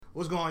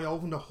What's going on, y'all?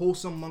 Welcome to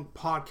Wholesome Monk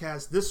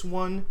Podcast. This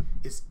one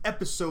is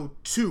episode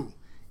 2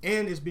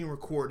 and is being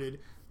recorded.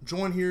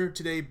 Joined here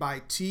today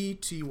by T.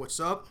 T, what's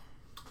up?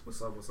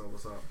 What's up?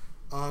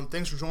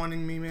 Thanks for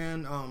joining me,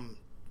 man.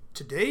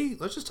 Today,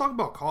 let's just talk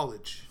about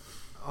college.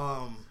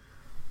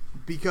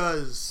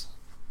 Because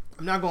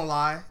I'm not gonna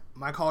lie,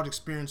 my college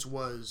experience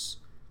wasn't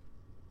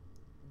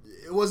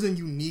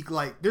unique.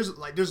 There's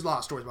a lot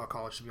of stories about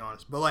college, to be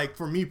honest. But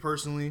for me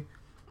personally,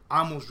 I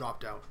almost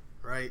dropped out.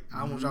 Right, I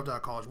almost dropped out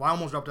of college. Why I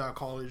almost dropped out of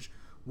college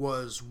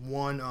was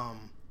one.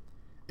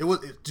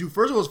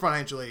 First it was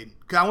financial aid.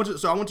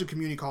 Cause I went to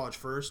community college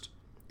first,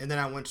 and then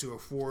I went to a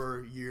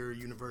 4-year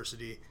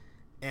university,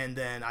 and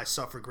then I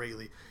suffered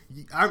greatly.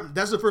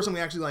 That's the first time we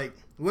actually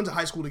we went to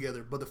high school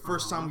together. But the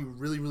first time we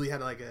really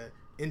had a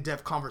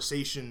in-depth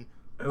conversation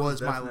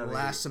was my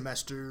last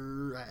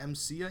semester at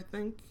MC. I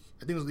think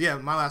it was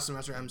my last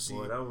semester at MC.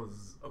 Boy, that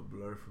was a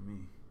blur for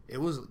me. It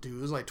was 20. I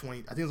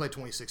think it was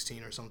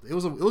 2016 or something. It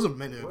was a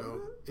minute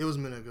ago. It was a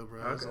minute ago,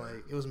 bro.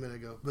 Okay. It was a minute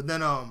ago. But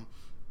then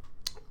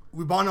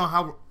we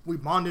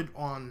bonded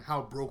on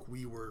how broke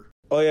we were.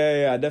 Oh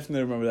yeah. I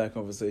definitely remember that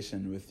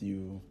conversation with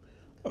you.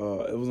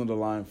 It was on the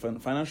line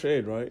financial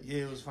aid, right?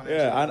 Yeah, it was financial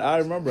aid. Yeah, I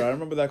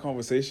remember that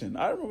conversation.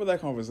 Now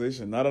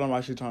that I'm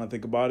actually trying to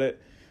think about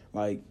it,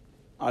 I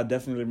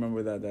definitely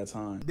remember that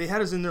time. They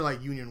had us in there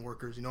like union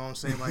workers. You know what I'm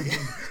saying?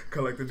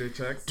 Collected their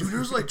checks. Dude, there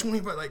was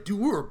 25. Dude,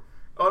 we were.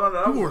 Oh no,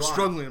 people were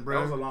struggling, bro.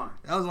 That was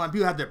a line.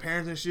 People had their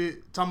parents and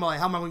shit talking about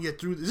how am I going to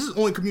get through this? This is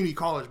only community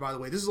college, by the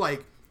way. This is we're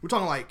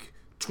talking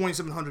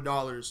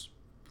 $2,700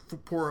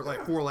 for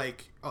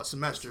a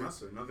semester.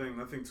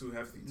 Nothing too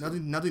hefty.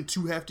 Nothing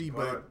too hefty,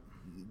 but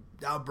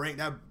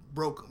that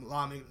broke a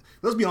lot. I mean,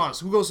 let's be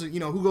honest. Who goes to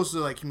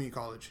community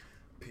college?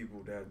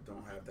 People that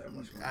don't have that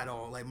much money at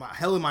all.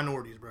 Hella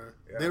minorities, bro.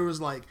 Yeah. There was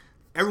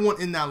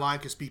everyone in that line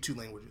could speak 2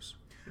 languages.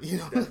 You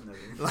know, definitely.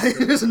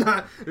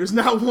 there's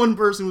not one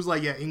person who's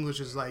English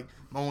is my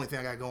only thing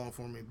I got going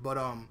for me. But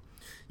I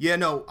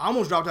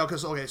almost dropped out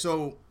because I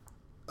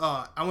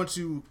went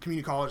to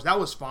community college. That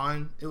was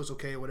fine. It was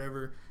okay,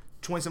 whatever.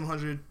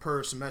 $2,700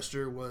 per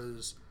semester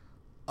was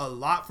a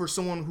lot for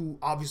someone who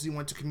obviously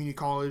went to community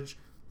college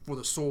for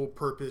the sole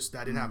purpose that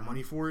I didn't have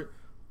money for it.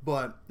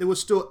 But it was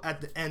still,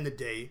 at the end of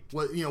the day,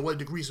 what a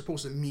degree is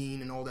supposed to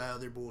mean and all that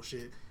other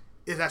bullshit.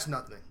 That's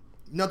nothing.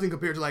 Nothing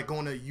compared to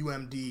going to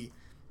UMD.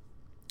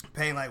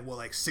 Paying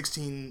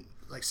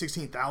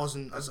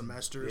 $16,000 a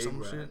semester or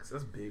some shit.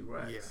 That's big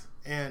racks. Yeah,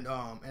 and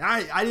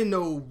I didn't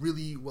know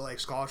really what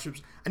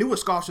scholarships. I knew what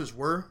scholarships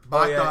were,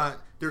 but I thought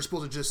they were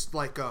supposed to just you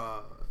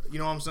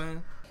know what I'm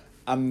saying.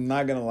 I'm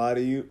not gonna lie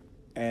to you,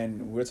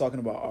 and we're talking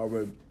about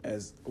Albert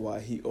as why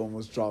he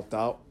almost dropped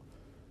out.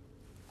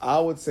 I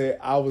would say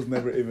I was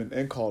never even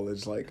in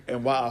college,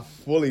 and why I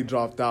fully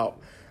dropped out.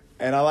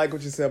 And I like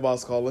what you said about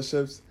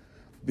scholarships.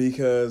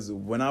 Because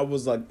when I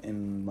was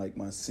in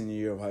my senior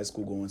year of high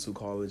school, going to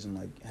college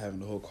and having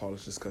the whole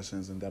college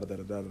discussions and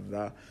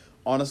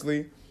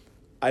honestly,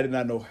 I did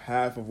not know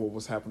half of what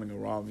was happening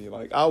around me.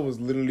 I was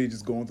literally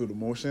just going through the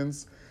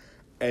motions,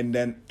 and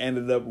then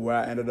ended up where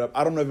I ended up.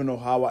 I don't even know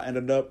how I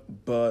ended up,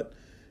 but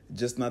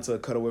just not to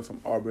cut away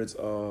from Albert's.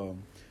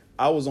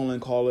 I was only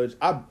in college.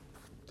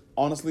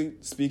 Honestly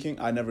speaking,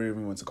 I never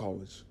even went to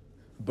college,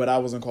 but I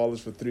was in college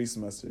for 3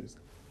 semesters,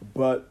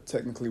 but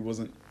technically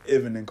wasn't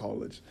even in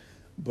college.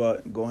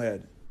 But go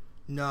ahead.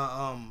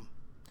 No,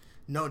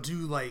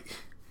 dude,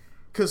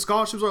 because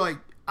scholarships are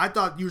I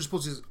thought you were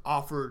supposed to just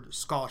offer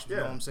scholarships. You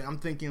know what I'm saying? I'm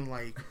thinking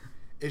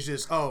it's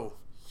just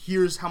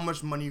here's how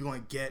much money you're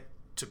going to get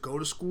to go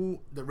to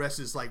school. The rest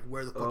is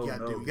where the fuck you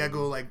gotta do. You gotta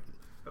go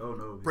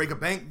break a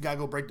bank. You gotta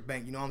go break the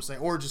bank. You know what I'm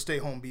saying? Or just stay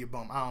home, be a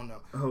bum. I don't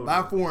know. But I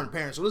have foreign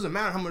parents, so it doesn't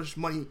matter how much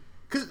money.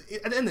 Because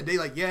at the end of the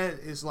day,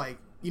 it's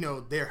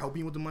they're helping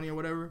you with the money or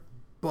whatever.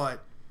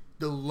 But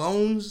the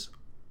loans,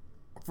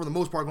 for the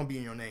most part, going to be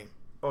in your name.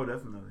 Oh,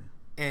 definitely.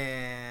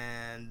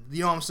 And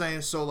you know what I'm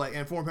saying? So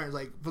and foreign parents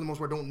for the most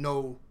part don't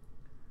know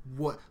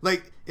what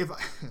if I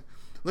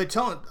I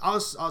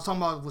was talking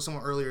about with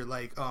someone earlier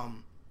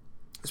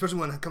especially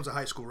when it comes to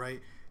high school, right?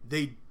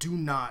 They do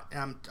not,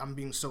 and I'm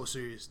being so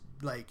serious.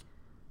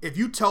 If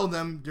you tell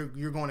them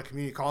you're going to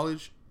community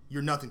college,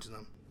 you're nothing to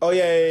them. Oh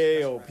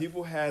yeah.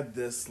 People had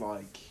this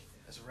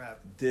that's a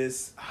wrap.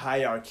 This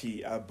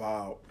hierarchy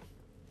about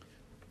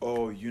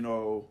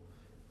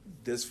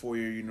this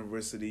 4-year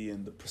university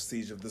and the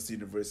prestige of this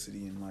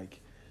university, and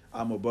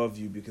I'm above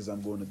you because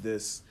I'm going to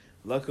this.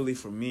 Luckily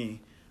for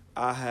me,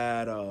 I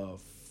had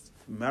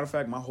matter of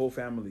fact, my whole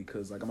family,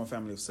 because I'm a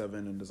family of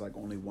 7 and there's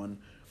only one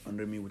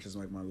under me, which is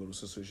my little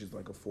sister. She's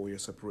a 4-year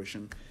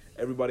separation.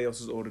 Everybody else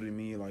is older than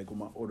me, with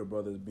my older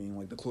brother being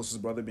the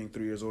closest brother being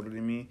 3 years older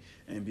than me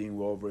and being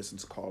well versed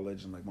into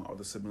college, and my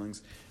other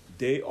siblings,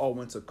 they all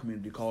went to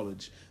community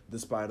college,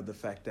 despite of the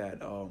fact that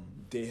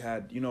they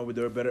had, they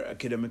were better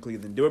academically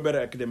than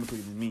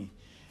me,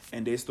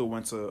 and they still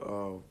went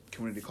to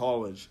community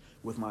college,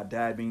 with my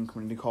dad being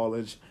community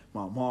college,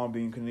 my mom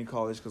being community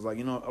college, because a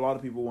lot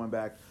of people went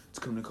back to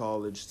community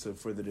college to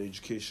further their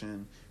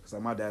education, because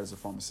my dad is a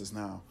pharmacist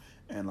now,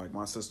 and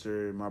my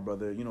sister, my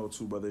brother,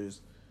 2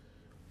 brothers,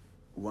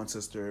 one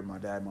sister, my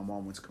dad, my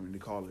mom went to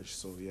community college.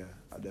 So yeah,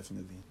 I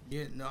definitely.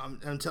 Yeah, no, I'm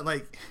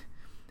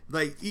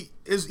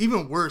it's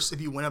even worse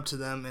if you went up to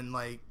them and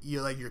like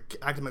you're like your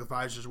academic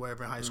advisors or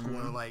whatever in high school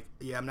and like,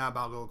 yeah, I'm not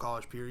about to go to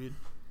college, period.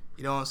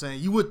 You know what I'm saying?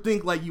 You would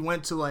think like you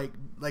went to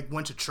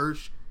went to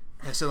church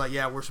and said like,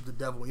 yeah, I worship the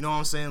devil. You know what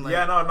I'm saying? Like,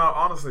 yeah, no.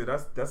 Honestly,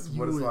 that's what it's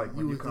would- like when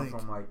you you would come think.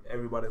 from like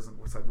everybody's.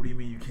 It's like, what do you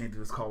mean you can't do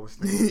this college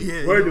thing?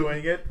 Yeah, We're you know.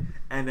 doing it,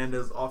 and then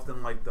there's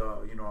often like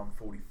I'm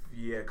 40.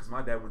 Yeah, because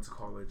my dad went to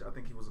college. I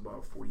think he was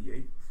about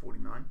 48,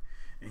 49,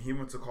 and he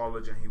went to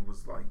college and he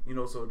was like,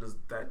 so does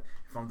that?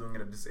 If I'm doing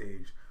it at this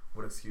age,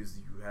 what excuse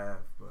do you have?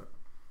 But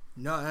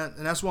No,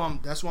 and that's why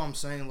I'm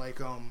saying like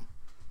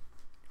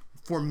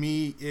for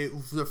me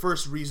the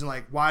first reason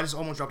like why I just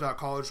almost dropped out of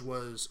college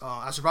was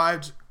I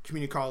survived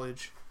community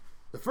college.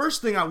 The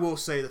first thing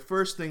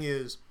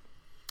is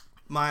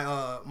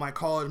my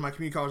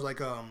community college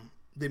like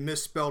they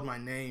misspelled my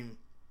name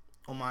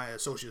on my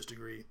associate's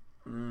degree,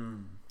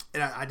 and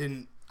I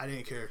didn't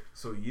care.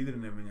 so you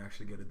didn't even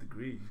actually get a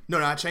degree.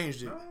 No, I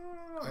changed it. No.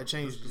 I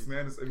changed This it.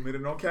 man is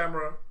admitted on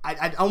camera.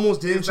 I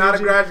almost didn't He's change not a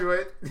it.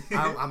 graduate.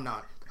 I'm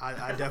not.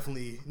 I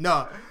definitely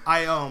no.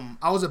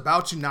 I was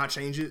about to not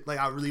change it. Like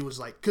I really was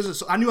like,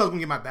 because I knew I was gonna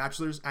get my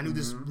bachelor's. I knew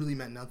this really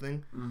meant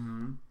nothing.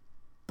 Mm-hmm.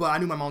 But I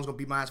knew my mom was gonna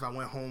beat my ass if I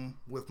went home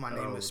with my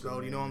name Oh,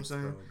 misspelled. the You know what I'm name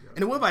saying? misspelled,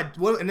 yeah. And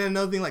then and then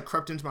another thing like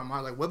crept into my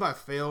mind, like what if I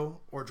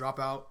fail or drop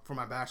out for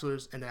my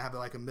bachelor's and then have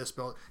like a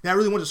misspelled? Now I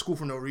really went to school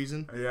for no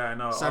reason. Yeah, I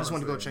know. So I just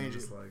wanted to go honestly, change I'm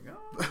just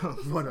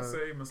it. Like, But,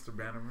 say Mr.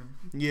 Bannerman.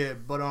 Yeah,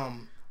 but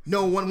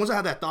no. Once I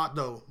had that thought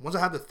though, once I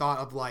had the thought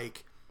of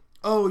like,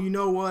 oh, you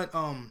know what?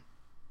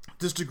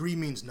 This degree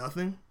means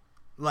nothing.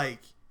 Like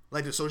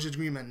the associate's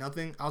degree meant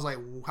nothing. I was like,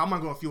 how am I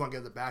going to feel when I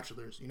get the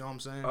bachelor's? You know what I'm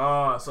saying?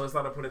 So it's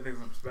not to put things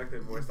in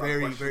perspective. Or start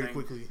Very questioning-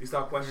 quickly. You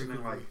start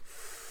questioning Very like,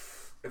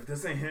 if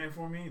this ain't hitting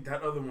for me,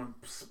 that other one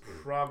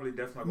probably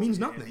definitely Means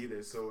gonna be nothing. hitting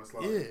either. So it's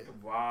like, Yeah.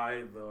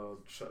 why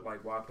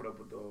put up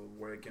with the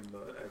work and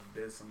at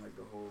this and like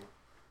the whole.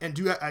 And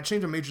dude, I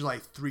changed my major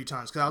like 3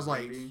 times because I was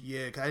like, Really?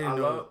 yeah, because I didn't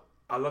know.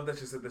 I love that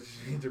you said that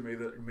you changed your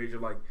major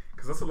like,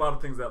 because that's a lot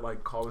of things that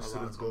like college A lot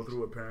students of go things.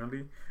 through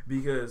apparently.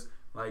 Because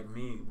like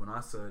me, when I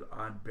said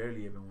I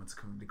barely even went to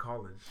community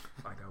college,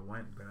 like I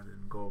went but I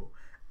didn't go,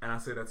 and I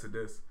say that to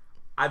this,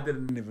 I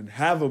didn't Even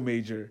have a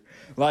major.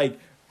 Like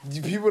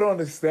people don't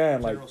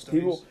understand. Like General studies?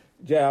 people.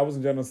 Yeah, I was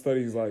in general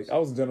studies. Like I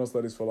was in general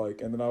studies for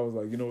like, and then I was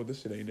like, you know what,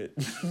 this shit ain't it.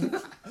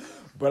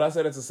 But I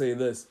said that to say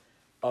this: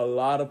 a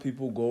lot of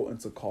people go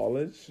into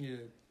college, Yeah.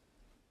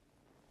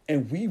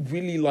 and we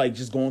really like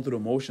just going through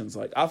the motions.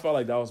 Like I felt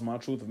like that was my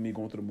truth of me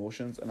going through the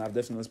motions, and I've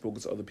definitely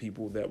spoken to other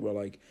people that were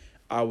like,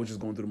 I was just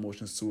going through the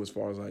motions too, as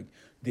far as like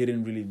they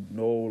didn't really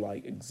know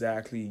like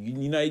exactly.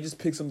 You know, you just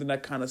pick something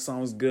that kind of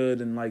sounds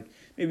good, and like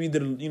maybe you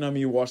did. You know, what I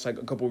mean, you watch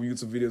like a couple of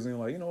YouTube videos, and you're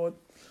like, you know what,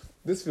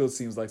 this field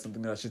seems like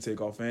something that I should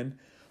take off in.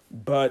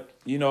 But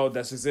you know,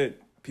 that's just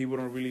it. People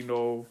don't really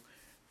know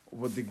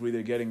what degree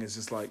they're getting. It's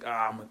just like,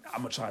 I'm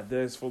gonna try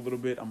this for a little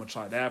bit. I'm gonna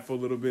try that for a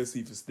little bit. See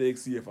if it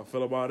sticks. See if I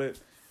feel about it,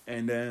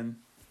 and then.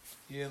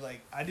 Yeah,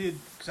 like I did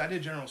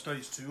general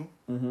studies too,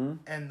 Mm-hmm.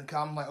 and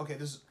I'm like, okay,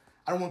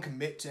 I don't want to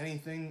commit to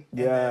anything. And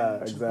Yeah,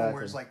 then to the point exactly.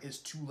 where it's like it's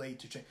too late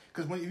to change.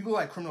 Because if you go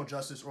like criminal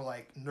justice or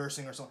like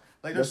nursing or something,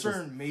 like there's That's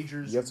certain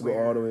majors. You have to go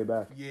where- all the way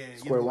back. Yeah, you have to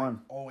Square go, like,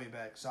 one. all the way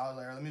back. So I was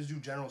like, all right, let me just do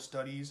general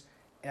studies,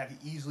 and I could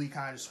easily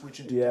kind of switch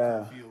into Yeah.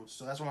 different fields.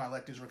 So that's why my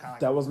electives were kind of.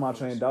 That was my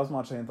train. That was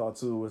my train of thought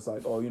too. It's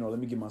like, oh, you know, let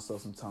me give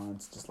myself some time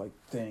to just like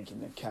think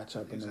and then catch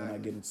up, and then when I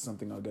Exactly. get into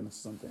something, I'll get into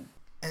something.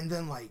 And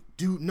then like,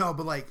 dude, no,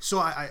 but like, so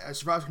I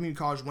survived community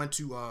college, went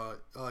to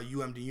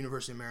UMD,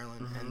 University of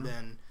Maryland, and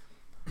then,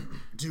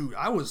 dude,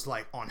 I was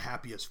like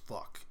unhappy as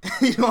fuck.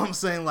 You know what I'm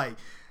saying? Like,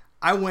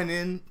 I went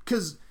in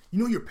because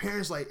you know your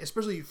parents, like,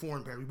 especially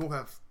foreign parents. We both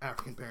have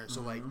African parents,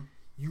 so like,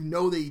 you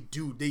know they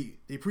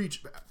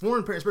preach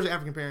foreign parents, especially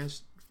African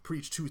parents,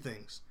 preach 2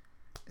 things,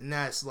 and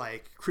that's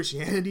like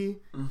Christianity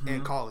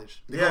and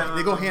college. They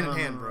go hand in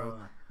hand, bro.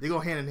 They go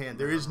hand in hand.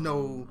 There is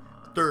no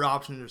third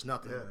option. There's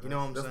nothing. You know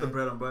what I'm that's saying? the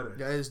bread and butter.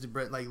 That is the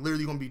bread. Like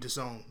literally gonna be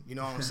disowned. You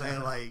know what I'm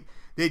saying? Like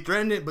they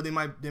threatened it, but they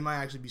might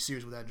actually be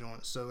serious with that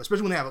joint. So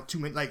especially when they have too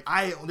many. Like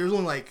there's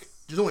only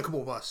a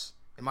couple of us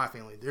in my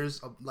family.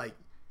 There's a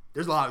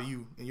lot of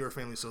you in your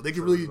family, so they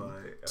can really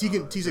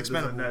tease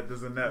expendable.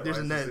 There's a net. There's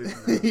a right? net.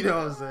 It's a You know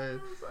what I'm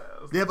saying?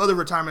 They have other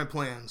retirement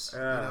plans.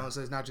 Yeah. You know,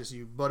 so it's not just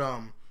you. But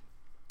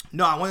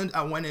no,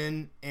 I went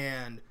in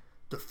and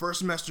the first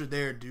semester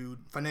there, dude,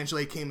 financial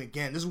aid came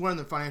again. This is when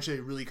the financial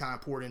aid really kind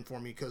of poured in for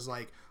me because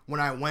like when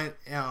I went,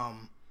 I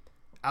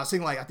was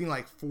taking like I think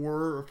like 4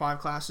 or 5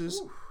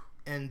 classes,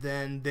 and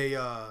then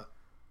I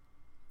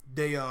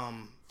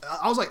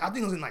was like, I think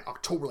it was in like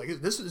October. Like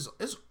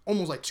it's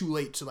almost like too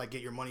late to like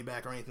get your money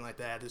back or anything like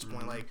that at this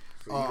point. Like,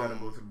 So you gotta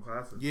go to the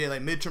classes. yeah,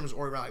 like midterms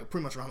are like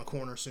pretty much around the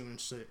corner soon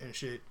and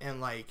shit. And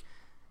like,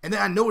 and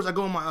then I noticed I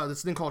go on my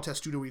this thing called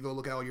Testudo where you go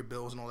look at all your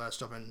bills and all that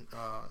stuff and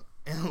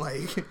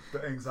like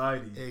The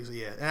anxiety.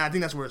 yeah. And I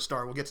think that's where it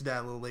started. We'll get to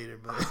that a little later,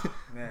 but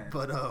Man.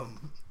 but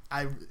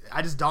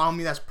I just dawned on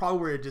me that's probably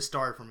where it just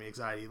started for me.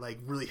 Anxiety, like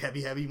really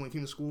heavy when it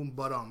came to school.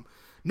 But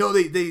no,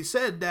 they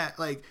said that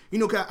like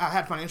I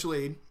had financial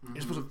aid.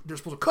 Mm-hmm. They're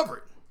supposed to cover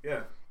it.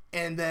 Yeah.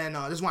 And then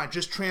this is when I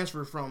just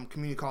transferred from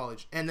community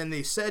college, and then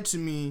they said to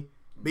me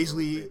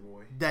basically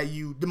that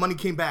the money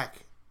came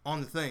back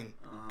on the thing.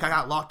 I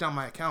got locked down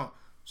my account,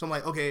 so I'm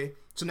like, okay,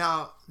 so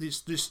now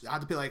this I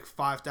have to pay like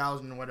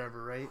 $5,000 or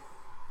whatever, right?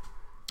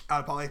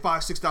 Out of pocket,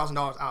 like $6,000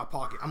 out of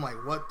pocket. I'm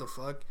like, what the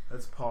fuck?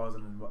 Let's pause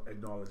and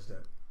acknowledge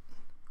that.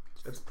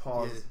 Let's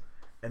pause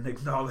and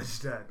acknowledge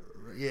that.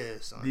 Yeah,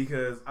 son.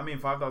 Because I mean,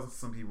 5,000 to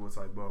some people it's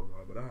like, bro,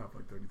 but I have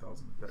like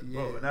 30,000.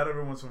 Bro, not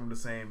everyone's from the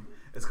same.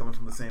 It's coming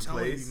from the same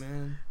place. You,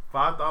 man.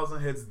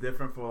 5,000 hits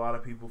different for a lot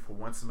of people for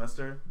one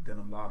semester than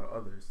a lot of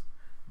others.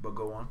 But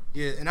go on.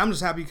 Yeah, and I'm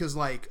just happy because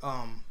like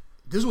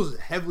this was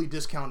heavily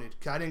discounted.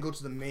 Cause I didn't go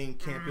to the main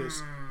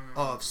campus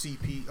of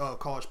CP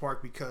College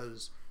Park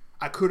because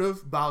I could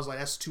have, but I was like,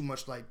 that's too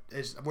much. Like,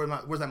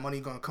 where's that money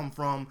gonna come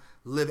from?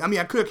 I mean,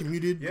 I could have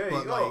commuted. Yeah,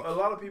 but like a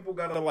lot of people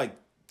gotta like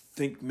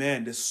think,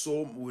 man, there's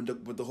so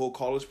with the whole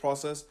college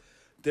process,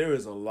 there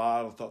is a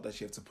lot of thought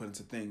that you have to put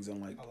into things, and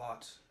like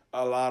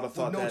a lot of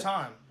thought.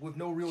 With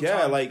no real time.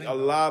 Yeah, like a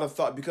lot of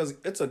thought because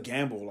it's a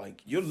gamble.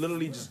 Like you're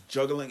literally just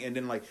juggling, and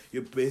then like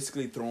you're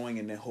basically throwing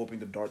and then hoping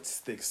the dart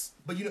sticks.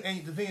 But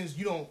and the thing is,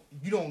 you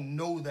don't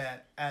know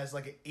that as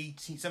like an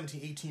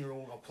 17,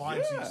 18-year-old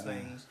applying to these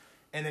things.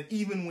 And then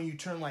even when you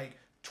turn like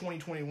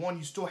 2021,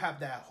 you still have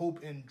that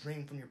hope and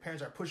dream from your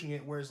parents that are pushing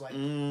it. Whereas like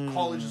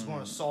college is going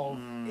to solve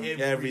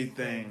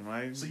everything,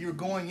 right? So you're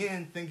going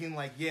in thinking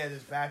like, yeah,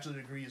 this bachelor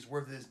degree is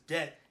worth this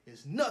debt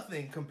is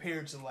nothing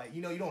compared to like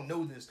you don't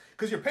know this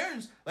because your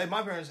parents, like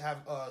my parents have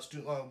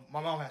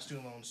my mom has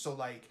student loans, so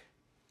like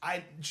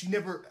she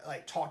never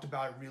like talked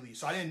about it really,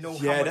 so I didn't know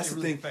how much that's it the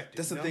really thing. affected.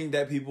 That's the thing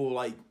that people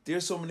like.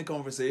 There's so many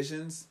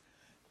conversations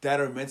that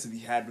are meant to be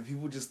had, but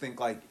people just think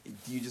like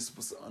you just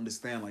supposed to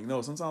understand. Like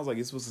no, sometimes like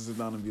you're supposed to sit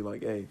down and be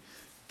like, hey,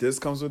 this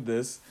comes with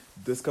this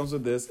comes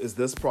with this. Is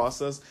this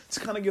process to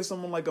kind of give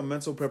someone like a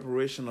mental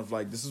preparation of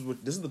like this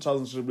is the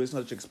trials and tribulations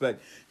that you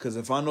expect. Because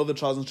if I know the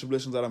trials and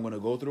tribulations that I'm going to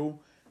go through,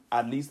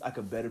 at least I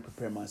could better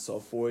prepare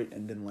myself for it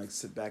and then like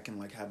sit back and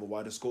like have a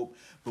wider scope.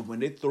 But when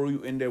they throw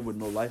you in there with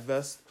no life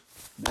vest,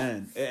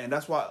 man, and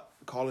that's why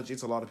college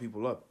eats a lot of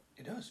people up.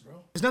 It does, bro.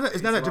 It's not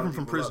that different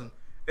from prison.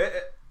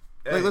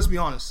 Like, let's be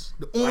honest.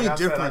 The only like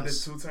difference.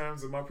 I did 2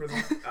 terms in my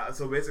prison.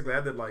 So basically,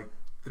 I did like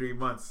 3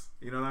 months.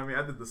 You know what I mean?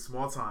 I did the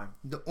small time.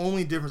 The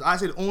only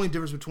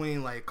difference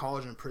between like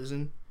college and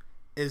prison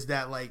is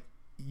that like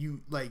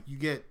you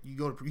can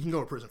go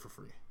to prison for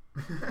free.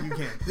 You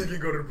can. You can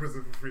go to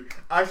prison for free.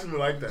 I actually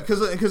like that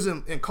because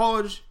in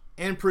college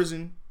and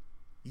prison,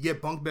 you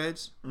get bunk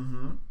beds.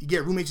 Mm-hmm. You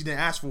get roommates you didn't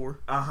ask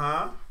for.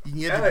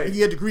 You can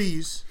get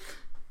degrees.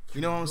 You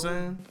know what I'm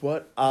saying?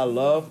 What I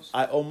love,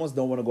 I almost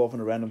don't want to go off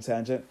on a random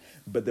tangent,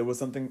 but there was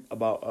something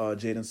about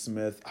Jaden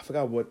Smith. I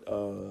forgot what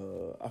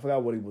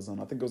he was on.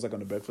 I think it was like on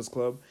the Breakfast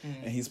Club,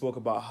 and he spoke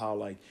about how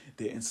like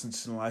they're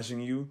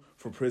institutionalizing you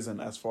for prison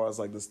as far as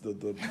like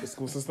the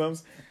school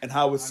systems, and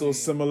how it's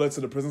similar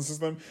to the prison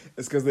system.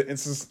 It's because they're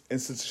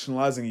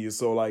institutionalizing you.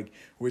 So like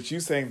with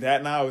you saying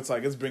that now, it's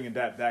like it's bringing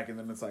that back, and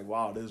then it's like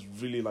wow, there's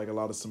really like a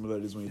lot of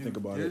similarities when you think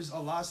about it. There's a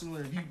lot of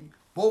similarities. You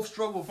both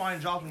struggle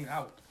finding jobs when you're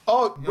out.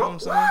 Oh, you know bro, what I'm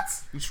saying?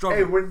 You struggle.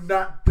 Hey, we're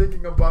not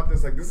thinking about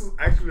this. Like, this is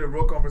actually a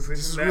real conversation.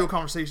 This is a real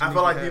conversation. I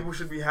feel like people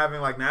should be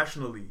having, like,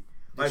 nationally.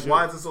 Like,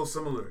 why is it so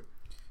similar?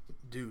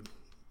 Dude,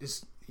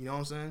 it's, you know what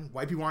I'm saying?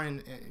 White people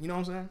aren't, you know what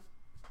I'm saying?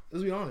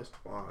 Let's be honest.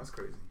 Wow, that's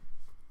crazy.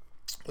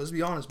 Let's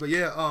be honest. But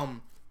yeah,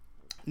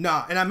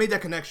 nah, and I made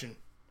that connection.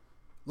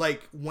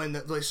 Like, when,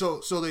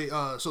 so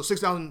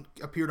 6,000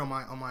 appeared on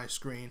my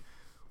screen,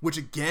 which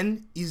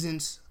again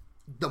isn't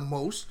the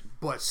most,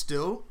 but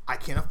still I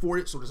can't afford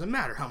it, so it doesn't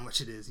matter how much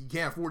it is. You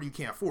can't afford it, you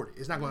can't afford it.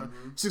 It's not going to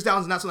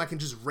 6,000 is not something I can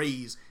just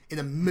raise in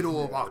the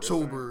middle of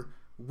October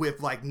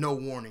with like no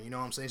warning. You know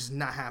what I'm saying? It's just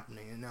not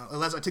happening. And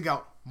unless I take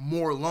out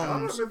more loans. I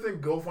don't even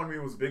think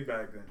GoFundMe was big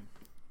back then.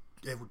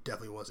 It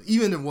definitely wasn't.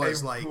 Even it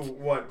was like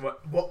what?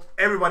 Well,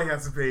 everybody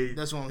has to pay.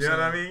 That's what I'm saying. You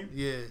know what I mean?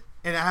 Yeah.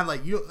 And I have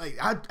like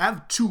I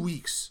have 2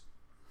 weeks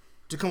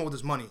to come up with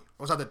this money,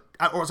 or else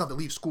I have to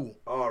leave school.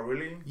 Oh,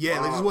 really? Yeah,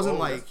 like this wasn't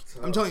like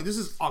I'm telling you, this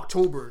is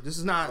October. This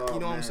is not, you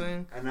know what I'm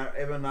saying? And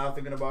even now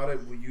thinking about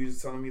it, were you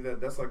just telling me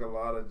that's like a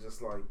lot of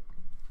just like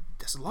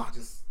that's a lot.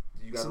 Just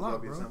you gotta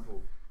be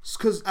simple.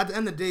 Because at the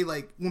end of the day,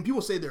 like when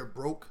people say they're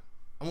broke,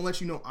 I'm gonna let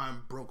you know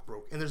I'm broke,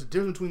 and there's a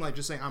difference between like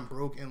just saying I'm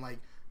broke and like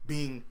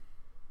being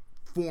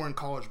foreign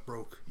college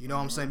broke. You know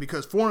what I'm saying?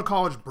 Because foreign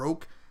college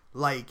broke,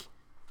 like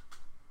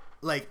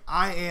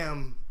I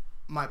am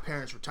my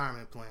parents'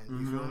 retirement plan.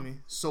 You feel me?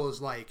 So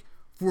it's like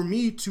for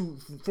me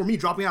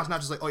dropping out is not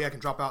just like, oh yeah, I can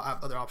drop out. I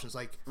have other options.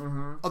 Like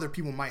other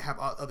people might have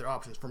other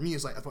options. For me,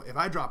 it's like if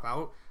I drop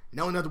out,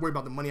 now I don't have to worry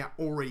about the money I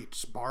already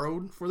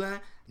borrowed for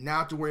that. Now I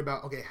have to worry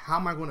about, okay, how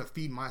am I going to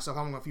feed myself?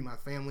 How am I going to feed my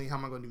family? How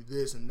am I going to do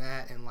this and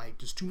that? And like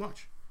just too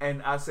much.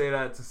 And I say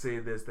that to say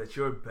this, that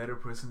you're a better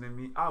person than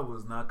me. I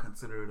was not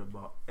considerate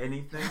about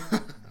anything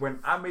when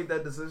I made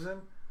that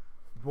decision.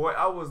 boy,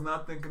 I was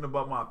not thinking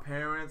about my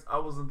parents. I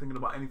wasn't thinking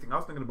about anything. I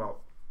was thinking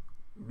about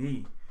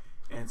me.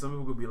 And some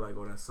people could be like,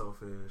 oh, that's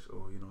selfish,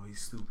 or, you know,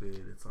 he's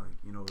stupid. It's like,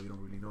 you know, you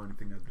don't really know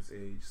anything at this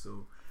age,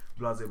 so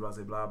blase, blase,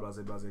 blah, blase,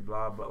 blase,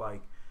 blah. But,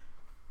 like,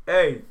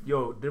 hey,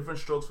 yo, different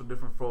strokes for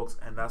different folks,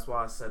 and that's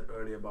why I said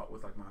earlier about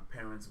with, like, my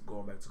parents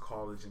going back to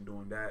college and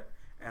doing that.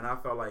 And I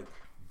felt like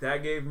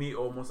that gave me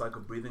almost like a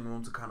breathing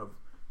room to kind of,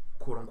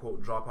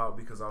 quote-unquote, drop out,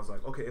 because I was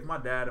like, okay, if my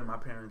dad and my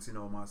parents, you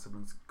know, my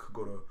siblings could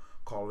go to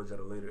college at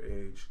a later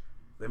age,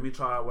 let me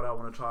try what I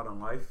want to try out in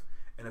life.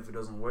 And if it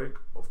doesn't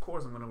work, of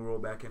course I'm gonna roll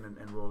back in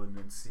and roll in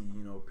and see,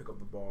 you know, pick up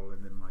the ball,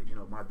 and then, like, you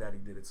know, my daddy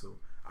did it, so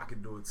I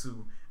can do it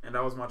too. And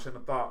that was my train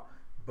of thought.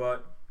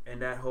 But in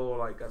that whole,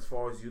 like, as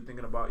far as you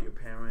thinking about your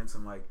parents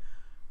and, like,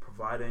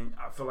 providing,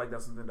 I feel like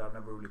that's something that I've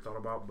never really thought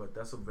about, but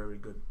that's a very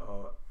good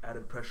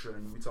added pressure.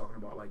 And we're talking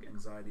about, like,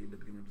 anxiety at the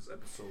beginning of this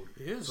episode.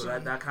 Yes. So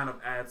that kind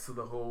of adds to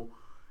the whole,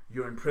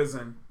 you're in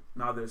prison,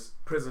 now there's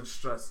prison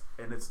stress,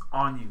 and it's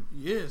on you.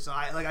 Yes,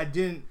 I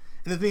didn't.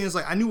 And the thing is,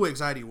 like, I knew what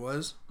anxiety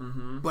was,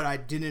 but I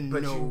didn't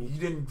know. But you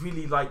didn't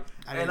really, like...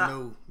 I didn't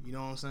know. You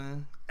know what I'm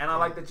saying? And I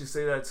like that you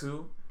say that,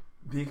 too,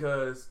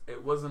 because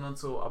it wasn't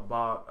until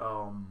about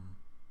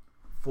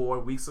 4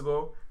 weeks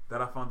ago that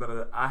I found out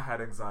that I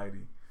had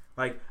anxiety.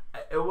 Like,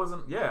 it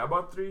wasn't... Yeah,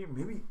 about 3,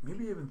 maybe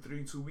even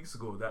 2 weeks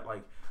ago that,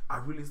 like, I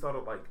really started,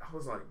 like... I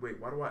was like, wait,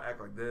 why do I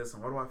act like this?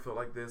 And why do I feel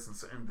like this? And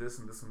certain this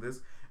and this and this.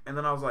 And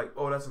then I was like,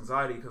 oh, that's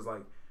anxiety, because,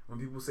 like, when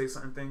people say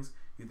certain things,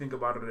 you think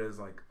about it as,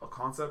 like, a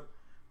concept,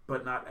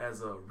 but not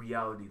as a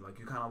reality. Like,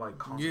 you kind of like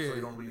conscious, so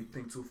you don't really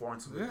think too far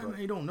into it. Yeah, man,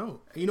 you don't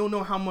know. You don't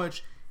know how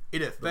much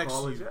it affects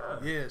college, you.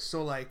 Yeah.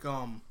 So like,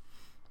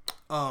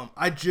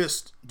 I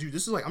just, dude,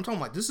 this is like, I'm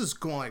talking like, this is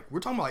going like, we're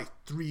talking about like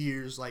 3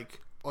 years,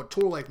 like a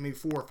total like maybe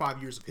 4 or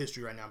 5 years of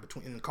history right now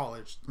between in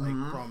college, like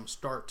from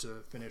start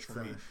to finish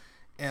for me.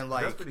 And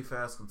like, that's pretty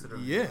fast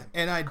considering. Yeah,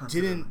 and I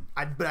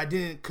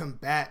didn't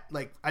combat,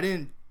 like, I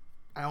don't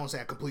want to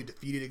say I completely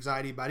defeated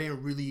anxiety, but I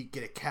didn't really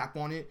get a cap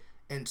on it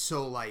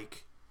until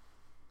like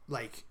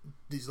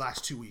these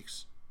last 2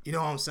 weeks. You know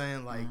what I'm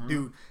saying? Like,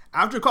 dude,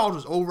 after college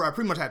was over, I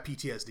pretty much had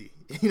PTSD.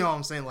 You know what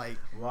I'm saying? Like,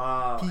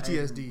 wow,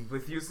 PTSD. And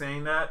with you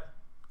saying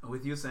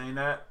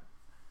that,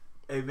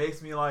 it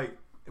makes me like,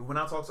 when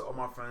I talk to all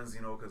my friends,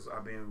 you know, because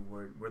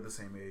we're the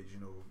same age, you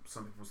know,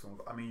 some people still,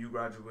 I mean, you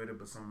graduated,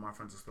 but some of my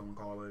friends are still in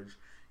college.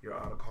 You're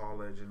out of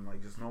college, and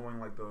like just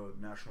knowing like the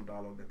national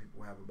dialogue that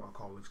people have about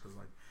college, because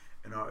like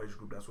in our age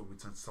group, that's what we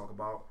tend to talk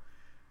about.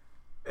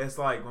 It's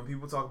like when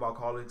people talk about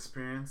college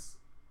experience,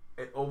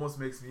 it almost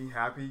makes me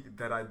happy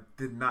that I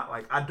did not,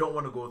 like, I don't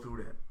want to go through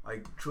that.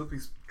 Like, truth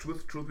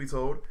be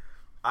told,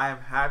 I am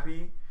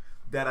happy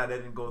that I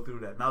didn't go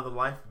through that. Now the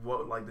life,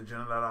 the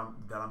journey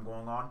that I'm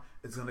going on,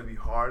 it's gonna be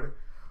hard,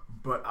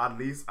 but at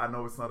least I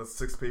know it's not a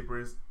 6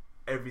 papers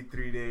every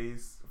 3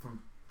 days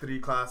from 3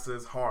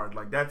 classes hard.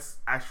 Like, that's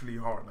actually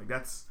hard. Like,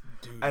 that's,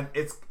 dude. And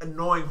it's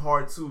annoying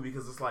hard too,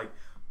 because it's like,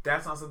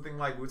 that's not something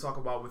like we talk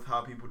about with how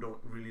people don't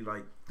really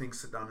like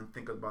sit down and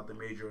think about the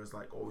major as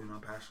like, oh, you know,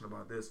 I'm passionate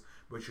about this,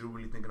 but you're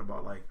really thinking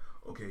about like,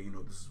 okay, you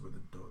know, this is where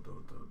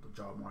the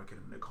job market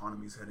and the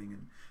economy is heading,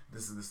 and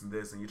this and this and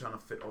this, and you're trying to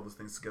fit all those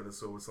things together.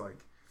 So it's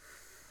like,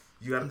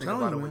 you got to think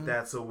about it with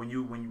that. So when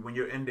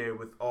you're in there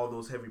with all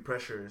those heavy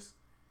pressures,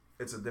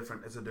 it's a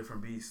different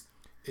beast.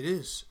 It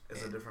is.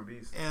 It's a different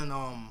beast. And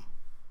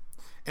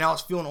I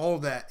was feeling all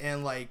of that,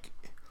 and like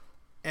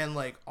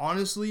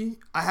honestly,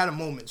 I had a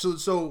moment.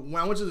 So when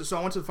I went to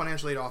the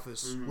financial aid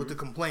office with the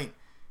complaint,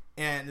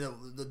 and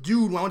the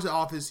dude, when I went to the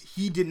office,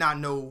 he did not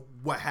know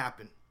what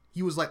happened.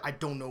 He was like, I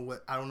don't know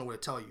what to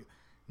tell you.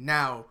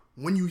 Now,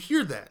 when you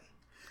hear that,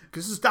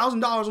 because this is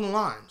 $1,000 on the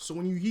line, so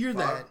when you hear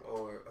that,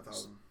 or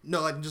 1,000,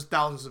 no, like just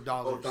thousands of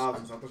dollars. Oh,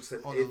 thousands! I thought you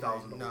said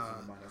 $8,000. Nah,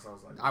 that's what I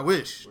was like. I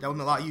wish that would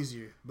be a lot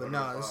easier, but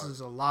nah, this is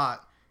a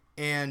lot.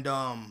 And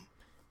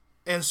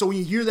so when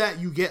you hear that,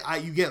 you get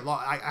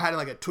lost. I had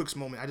like a Twix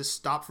moment. I just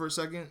stopped for a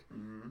second,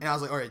 and I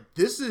was like, all right,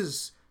 this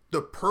is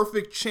the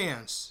perfect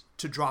chance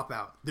to drop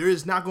out. There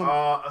is not going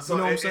to, so you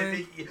know what I'm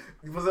saying?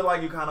 Was it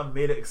like you kind of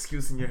made an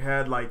excuse in your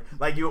head? Like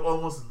you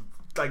almost,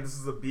 like this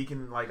is a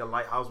beacon, like a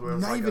lighthouse where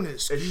it's not like even an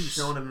excuse. It's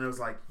shown, and it was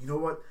like, you know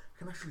what? I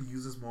can actually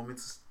use this moment.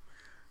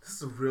 This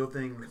is a real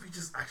thing. Let me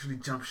just actually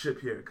jump ship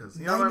here, because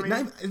you know what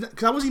I mean?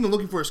 Because I wasn't even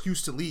looking for an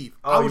excuse to leave.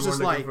 Oh, I was you just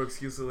weren't like, looking for an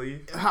excuse to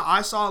leave? How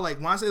I saw, like,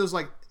 when I say it was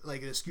like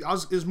an excuse,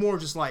 it was more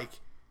just like,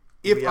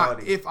 if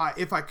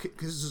I could,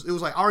 because it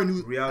was like, I already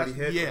knew. Reality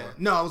hit? Yeah. Or?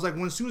 No, I was like,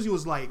 as soon as he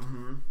was like,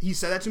 he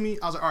said that to me,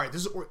 I was like, all right,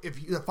 this is,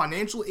 if the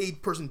financial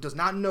aid person does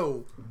not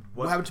know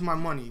what happened to my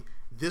money,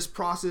 this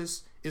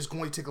process is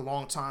going to take a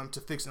long time to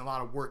fix, and a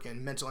lot of work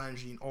and mental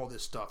energy and all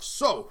this stuff.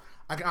 So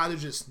I can either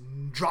just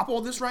drop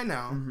all this right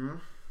now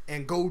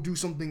and go do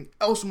something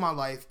else in my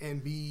life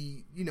and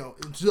be, you know,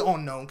 it's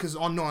unknown, because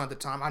it's unknown at the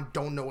time. I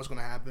don't know what's going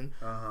to happen.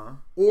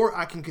 Or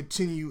I can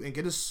continue and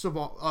get it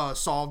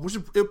solved, which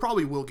it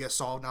probably will get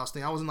solved. Now,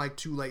 I wasn't like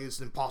too like it's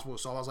impossible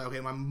to solve. I was like,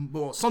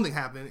 okay, something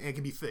happened and it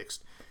can be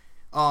fixed.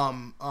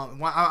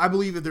 I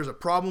believe if there's a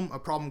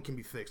problem can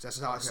be fixed.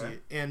 That's how I see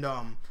it. And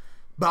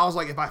but I was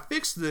like, if I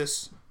fix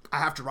this, I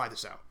have to ride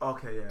this out.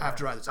 Okay, yeah. I have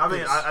to ride this out. I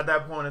mean, at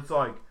that point, it's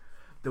like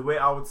the way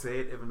I would say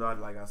it. Even though,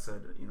 like I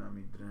said, you know, what I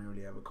mean, didn't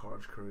really have a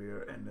college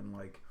career, and then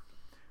like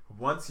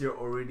once you're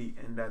already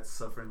in that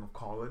suffering of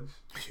college,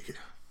 Yeah.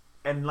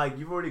 and like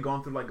you've already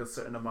gone through like a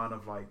certain amount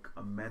of like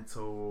a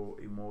mental,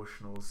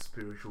 emotional,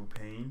 spiritual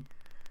pain,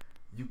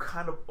 you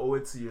kind of owe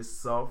it to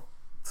yourself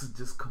to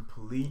just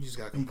complete, You just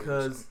gotta complete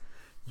because yourself.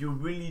 you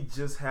really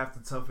just have to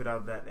tough it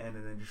out that end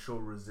and then just show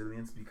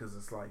resilience, because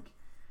it's like,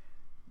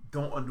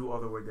 don't undo all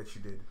the work that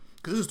you did.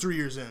 Because this is 3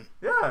 years in.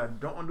 Yeah,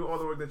 don't undo all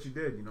the work that you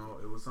did. You know,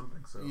 it was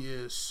something. So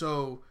Yeah,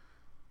 so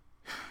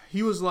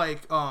he was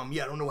like, yeah, I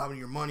don't know what happened to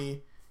your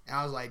money. And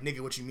I was like,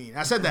 nigga, what you mean?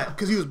 I said that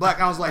because he was black.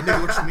 I was like,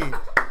 nigga, what you mean?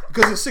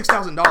 Because it's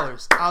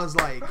 $6,000. I was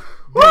like,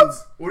 What? dude,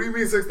 What do you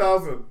mean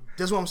 6,000?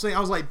 that's what I'm saying. I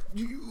was like,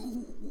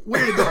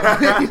 where to go?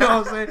 You know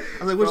what I'm saying?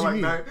 I was like, what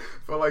you mean?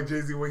 Felt like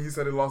Jay-Z when he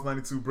said he lost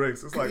 92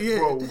 bricks. It's like, Yeah.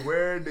 bro,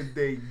 where did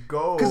they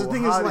go? 'Cause the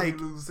thing is, How did like-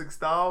 you lose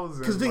 6,000?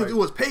 Because the thing is, it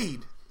was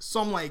paid. So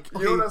I'm like,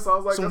 okay, You know what that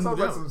sounds like? so That sounds move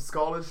like out. some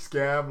college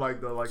scam.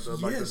 Like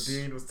the Yes.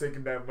 dean was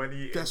taking that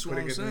money That's and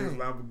what putting I'm it in his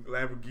saying.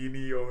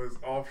 Lamborghini or his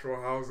offshore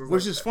houses.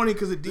 Which like, is funny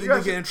because the dean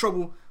guys did get in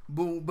trouble,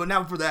 but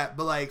not for that,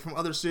 but like from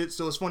other shit.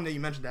 So it's funny that you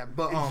mentioned that.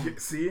 But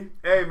see,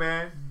 hey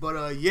man,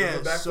 yeah.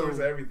 there's a backstory So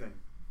to everything.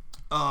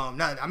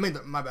 not I mean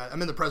my bad. I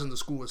mean the president of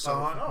the school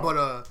itself. I know.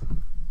 But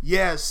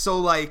yeah. So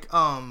like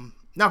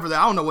not for that.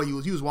 I don't know what he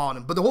was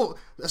wilding. But the whole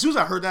as soon as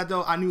I heard that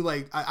though, I knew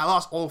like I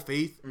lost all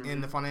faith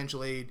in the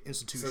financial aid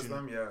institution.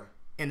 System, yeah.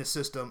 In the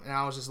system, and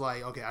I was just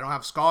like, okay, I don't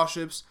have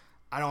scholarships,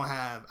 I don't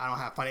have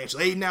financial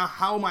aid now.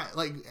 How am I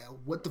like?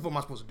 What the fuck am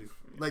I supposed to do?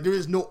 Like, there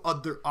is no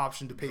other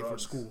option to pay for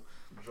Drugs. school.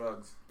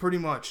 drugs, Pretty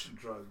much.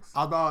 Drugs. It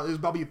was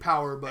about to be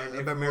power, but And I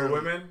if bet for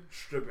Maryland- women,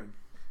 stripping.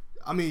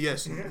 I mean,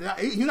 yes,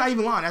 you're not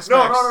even lying. That's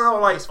No, facts. no.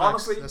 Like That's facts.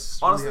 honestly,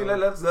 That's honestly,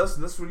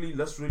 really,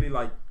 let's really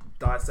like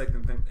dissect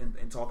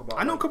and talk about.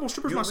 I know like, a couple of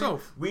strippers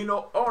myself. We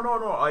know. Oh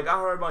no. Like I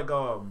heard like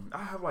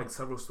I have like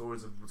several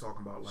stories of people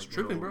talking about like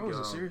Stripping, you know, bro, is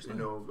a serious you thing.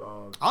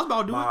 know, I was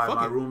about to do it. my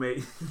Fuck it.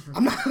 roommate.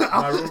 I'm not.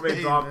 My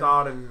roommate dropped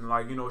out and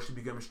like you know she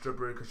became a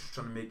stripper because she's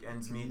trying to make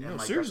ends meet, No, and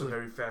like seriously. that's a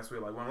very fast way.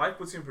 Like when life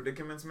puts you in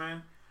predicaments,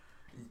 man,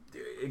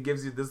 it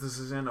gives you this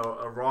decision,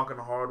 a rock and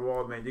a hard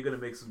wall, man. You're gonna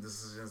make some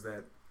decisions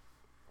that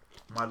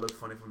might look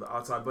funny from the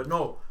outside, but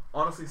no.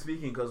 Honestly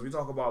speaking, because we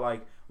talk about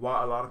like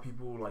why a lot of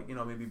people like you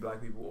know maybe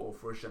black people or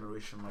first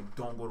generation like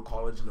don't go to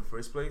college in the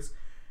first place,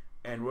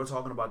 and we're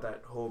talking about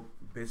that whole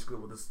basically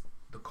with this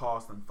the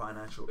cost and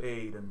financial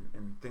aid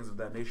and things of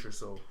that nature.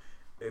 So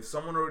if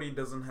someone already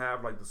doesn't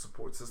have like the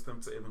support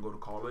system to even go to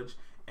college,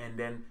 and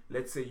then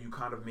let's say you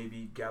kind of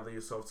maybe gather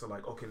yourself to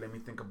like, okay, let me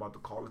think about the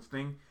college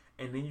thing,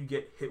 and then you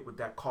get hit with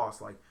that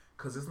cost, like,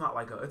 cause it's not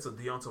like it's a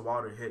Deontay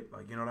Wilder hit,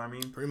 like you know what I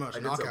mean? Pretty much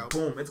like knockout. It's a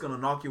boom. It's gonna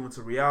knock you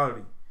into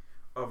reality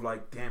of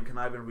like, damn, can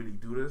I even really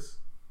do this?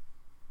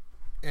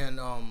 And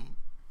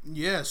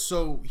yeah,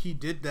 so he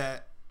did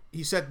that.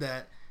 He said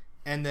that,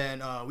 and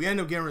then we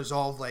ended up getting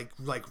resolved like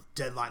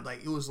deadline.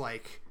 Like it was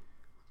like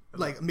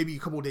maybe a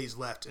couple of days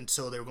left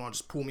until they were going to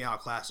just pull me out of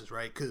classes,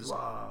 right? Because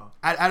Wow.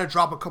 I had to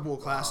drop a couple of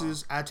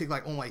classes. I had to take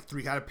like only like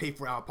 3. I had to pay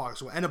for it out of pocket.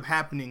 So what ended up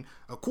happening,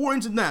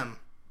 according to them,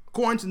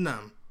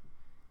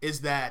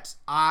 is that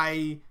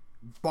I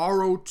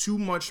borrowed too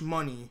much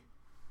money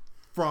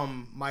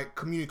from my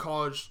community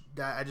college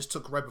that I just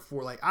took right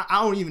before. Like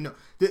I don't even know.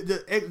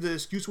 The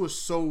excuse was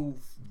so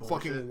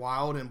fucking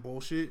wild and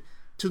bullshit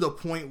to the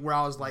point where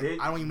I was like, I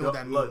don't even know what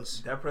that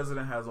means, That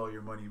president has all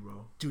your money,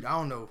 bro. dude. I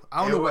don't know.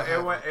 I don't know what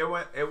happened.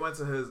 It went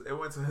to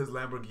his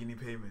Lamborghini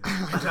payment.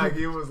 Like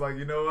he was like,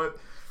 you know what?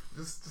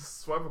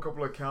 Just swipe a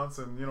couple of accounts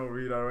and you know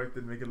redirect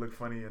it, make it look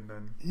funny, and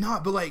then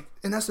No, but like,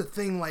 and that's the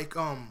thing. Like,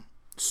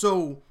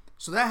 so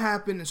that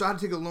happened, and so I had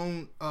to take a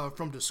loan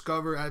from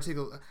Discover. I had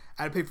to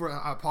pay for it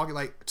out of pocket.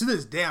 Like to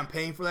this day, I'm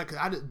paying for that because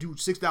I had to do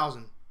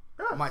 $6,000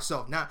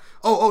 myself. Now,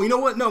 you know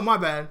what? No, my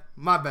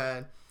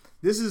bad.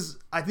 This is,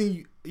 I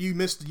think you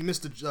missed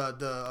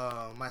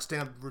the my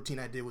stand-up routine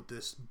I did with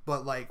this.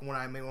 But like when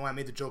I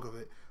made the joke of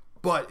it,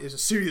 but it's a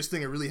serious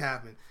thing. It really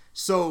happened.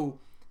 So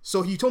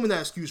he told me that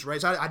excuse,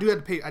 right? So I did have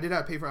to pay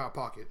for it out of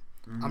pocket.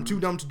 Mm-hmm. I'm too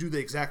dumb to do the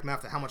exact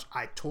math of how much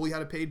I totally had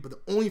to pay, but the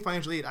only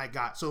financial aid I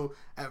got, so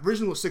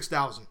originally was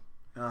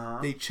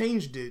 $6,000. They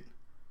changed it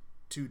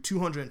to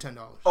 $210.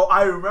 Oh,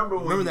 I remember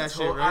when you that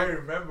told, shit, right? I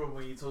remember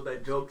when you told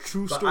that joke.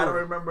 True but story. I don't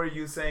remember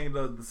you saying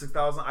the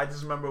 6,000. I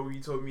just remember when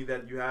you told me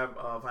that you have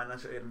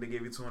financial aid and they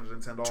gave you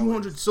 $210.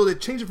 200. So they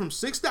changed it from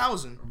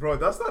 6,000. bro,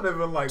 that's not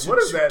even like what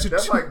is that? to-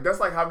 That's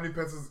like how many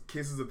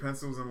cases of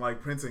pencils and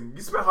like printing.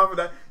 You spend half of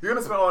that. You're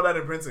gonna spend all that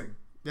in printing.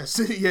 That's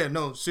yeah.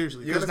 No,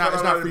 seriously, You're it's gonna not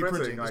spend all that free in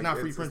printing. Like, It's not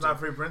free It's printing. not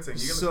free printing.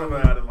 You're gonna So-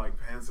 spend that in like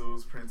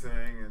pencils, printing,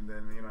 and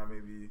then you know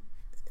maybe.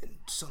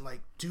 So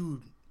like,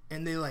 dude,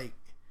 and they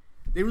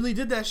really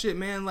did that shit,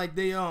 man. Like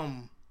they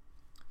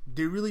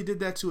really did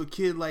that to a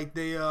kid. Like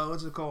they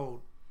what's it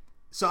called?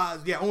 So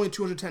only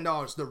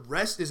 $210. The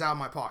rest is out of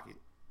my pocket.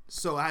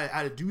 So I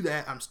had to do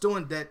that. I'm still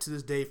in debt to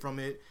this day from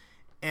it.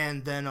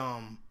 And then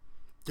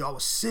dude, I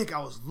was sick. I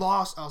was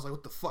lost. I was like,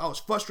 what the fuck? I was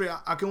frustrated.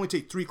 I could only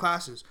take 3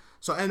 classes.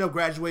 So I ended up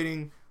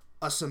graduating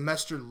a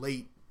semester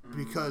late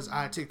because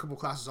I had to take a couple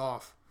classes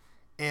off,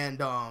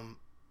 and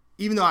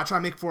even though I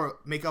tried to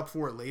make up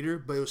for it later,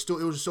 but it was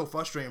just so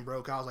frustrating,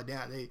 bro. 'Cause I was like,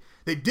 damn, they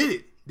did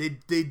it.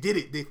 They did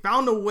it. They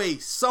found a way,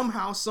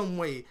 somehow, some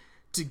way,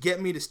 to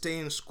get me to stay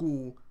in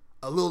school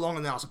a little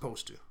longer than I was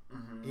supposed to.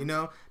 Mm-hmm. You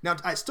know? Now,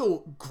 I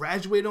still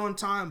graduated on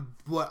time,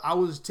 but I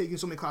was taking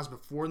so many classes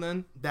before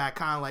then that I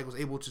kind of like was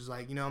able to,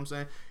 like, you know what I'm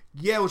saying?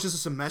 Yeah, it was just a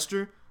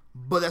semester,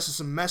 but that's a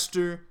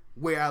semester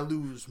where I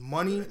lose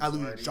money, I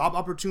lose job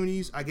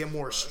opportunities, I get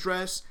more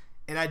stress,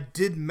 and I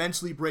did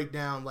mentally break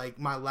down, like,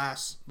 my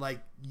last, like,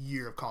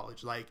 year of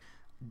college. Like,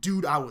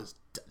 dude, I was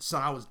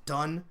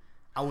done.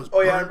 I was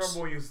burnt. I remember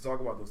when you used to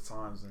talk about those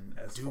times, and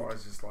as far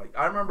as just, like,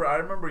 I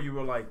remember you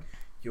were like,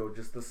 yo,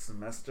 just this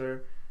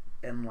semester,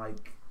 and,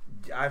 like,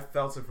 I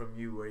felt it from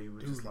you where you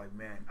were just like,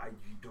 man,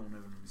 you don't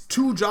even understand.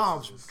 2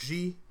 jobs,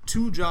 G.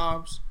 2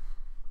 jobs.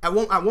 At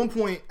one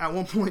point,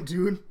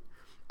 dude,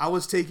 I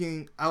was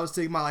taking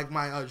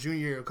my junior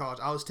year of college.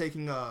 I was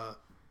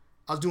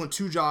doing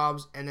 2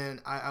 jobs, and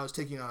then I was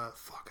taking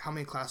how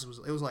many classes was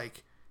it? It was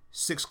like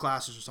 6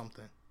 classes or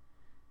something.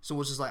 So it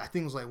was just like, I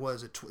think it was like, what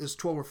is it? It's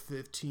 12 or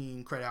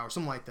 15 credit hours,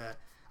 something like that.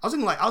 I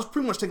was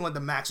pretty much taking like the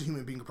max a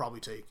human being could probably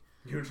take.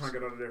 You were trying to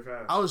get out of there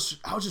fast.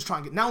 I was just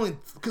trying to get, not only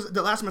because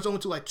the last semester I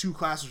only took like 2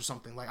 classes or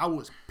something. Like, I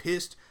was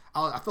pissed.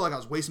 I felt like I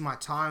was wasting my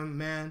time,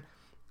 man.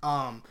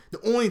 The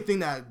only thing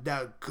that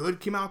good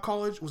came out of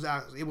college was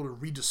that I was able to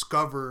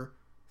rediscover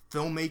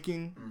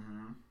filmmaking,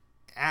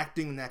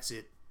 acting, and that's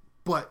it.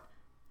 But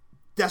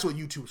that's what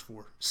YouTube's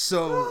for.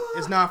 So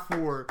it's not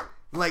for,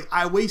 like,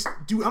 I waste,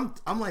 dude.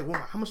 I'm like, well,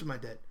 how much am I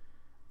debt?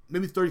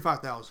 Maybe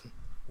 $35,000.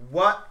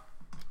 What?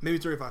 Maybe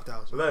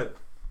 $35,000.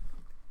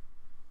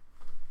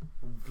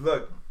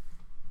 Look.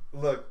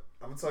 I'm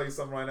gonna tell you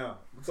something right now.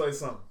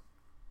 $35,000,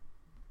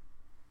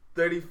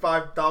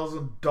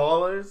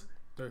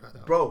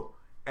 $35,000, bro.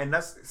 And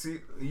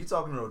you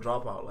talking to a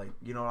dropout, like,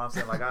 you know what I'm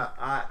saying? Like,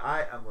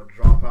 I am a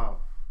dropout.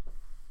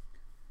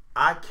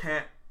 I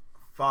can't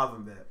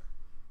fathom that,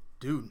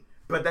 dude.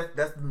 But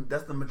that's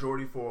the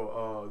majority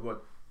for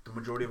the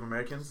majority of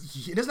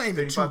Americans. Yeah, that's not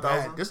even too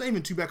bad. That's not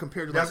even too bad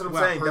compared to. That's what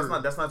I'm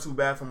saying. That's not too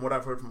bad from what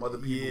I've heard from other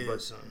people. Yeah,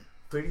 but son.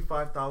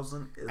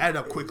 35,000 is add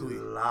up quickly.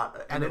 A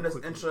lot. And then there's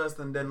interest,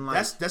 and then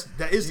like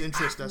that is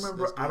interest.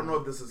 I don't know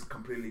if this is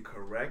completely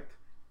correct.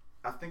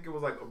 I think it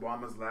was like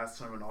Obama's last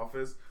term in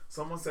office.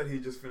 Someone said he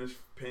just finished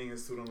paying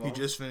his student loans.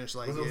 He just finished,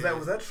 like, was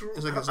that true? It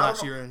was like his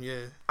last year, and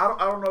yeah. I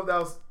don't know if that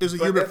was. It was a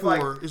year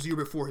before. It was a year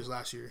before his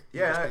last year.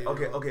 Yeah.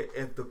 Okay.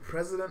 If the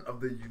president of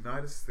the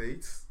United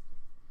States,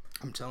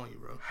 I'm telling you,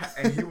 bro,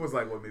 and he was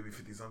like, what, maybe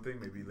 50 something,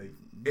 maybe late.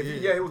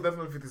 He was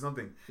definitely 50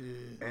 something.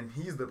 Yeah. And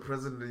he's the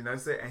president of the United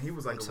States, and he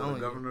was like a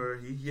governor.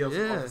 He has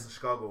an office in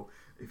Chicago.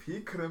 If he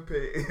couldn't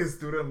pay his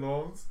student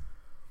loans,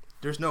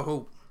 there's no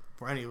hope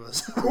for any of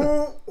us.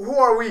 Who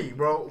are we,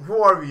 bro?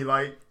 Who are we?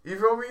 Like, you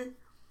feel me?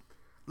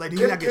 Like, do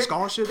you not get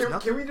scholarships?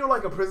 Can we do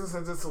like a prison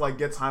sentence to like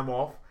get time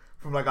off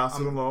from like our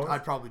student loans?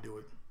 I'd probably do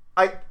it.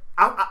 I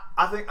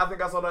think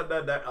I saw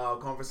that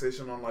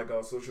conversation on like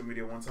social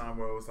media one time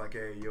where it was like,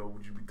 hey, yo,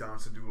 would you be down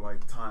to do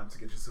like time to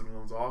get your student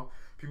loans off?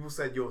 People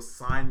said, yo,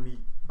 sign me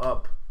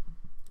up.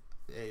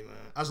 Hey, man,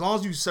 as long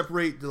as you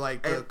separate the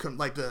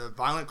the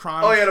violent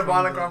crimes. Oh yeah, the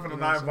violent crime from the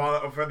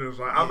non-violent offenders.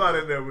 Like, I'm not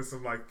in there with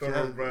some like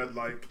thoroughbred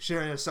like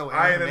sharing so.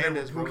 I ain't in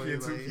there with Pookie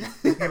and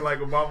Tuki, like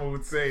Obama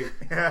would say.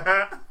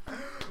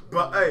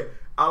 But hey,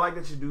 I like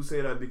that you do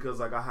say that because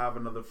like I have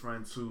another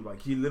friend too.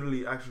 Like, he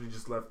literally actually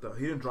just left.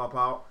 He didn't drop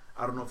out.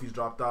 I don't know if he's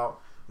dropped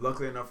out.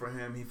 Luckily enough for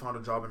him, he found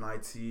a job in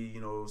IT.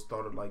 You know,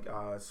 starting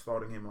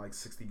him like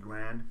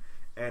 $60,000,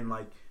 and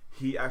like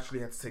he actually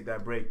had to take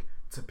that break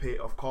to pay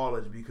off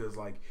college because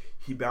like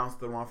he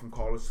bounced around from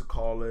college to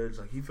college.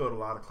 Like, he failed a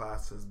lot of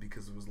classes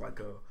because it was like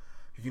when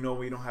you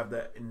don't have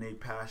that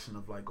innate passion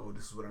of like, oh,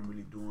 this is what I'm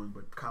really doing,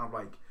 but kind of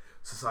like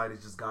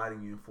society's just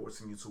guiding you and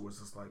forcing you towards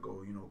this like,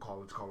 oh,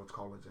 college,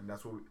 and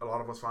that's what a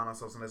lot of us find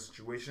ourselves in that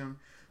situation.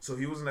 So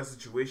he was in that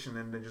situation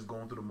and then just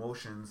going through the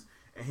motions,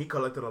 and he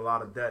collected a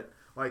lot of debt.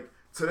 Like,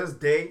 to this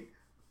day,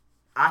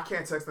 I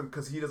can't text him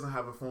because he doesn't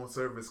have a phone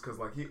service because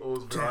like he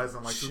owes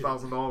Verizon like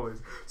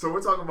 $2,000. So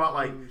we're talking about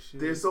like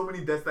there's so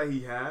many debts that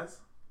he has.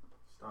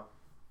 Stop.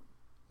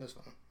 That's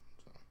fine.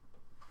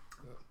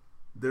 Yeah.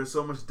 There's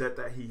so much debt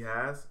that he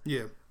has.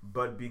 Yeah.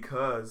 But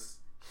because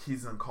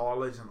he's in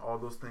college and all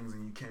those things,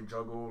 and you can't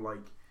juggle,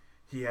 like,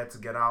 he had to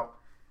get out,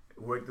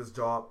 work this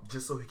job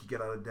just so he could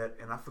get out of debt.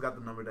 And I forgot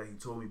the number that he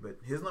told me, but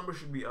his number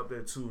should be up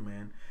there too,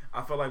 man.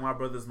 I feel like my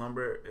brother's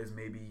number is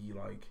maybe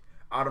like,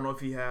 I don't know if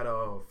he had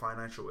a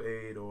financial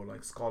aid or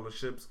like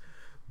scholarships,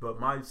 but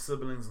my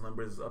siblings'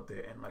 number is up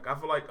there. And like, I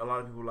feel like a lot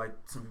of people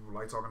some people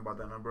like talking about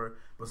that number,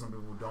 but some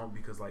people don't,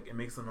 because like it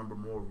makes the number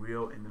more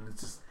real. And then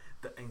it's just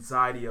the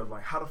anxiety of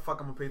like, how the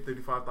fuck I'm gonna pay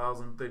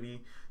 $35,000,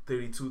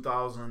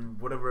 $32,000,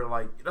 whatever.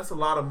 Like, that's a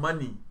lot of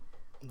money.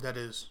 That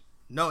is.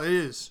 No, it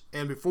is.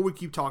 And before we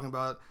keep talking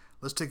about it,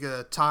 let's take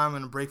a time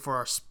and a break for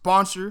our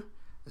sponsor.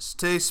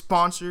 Today's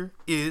sponsor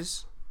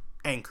is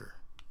Anchor.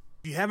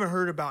 If you haven't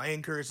heard about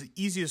Anchor, it's the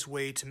easiest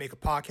way to make a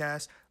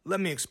podcast.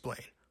 Let me explain.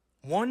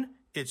 1,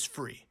 it's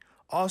free.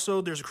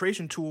 Also, there's a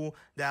creation tool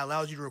that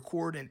allows you to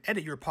record and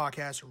edit your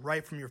podcast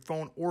right from your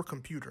phone or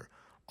computer.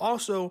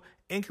 Also,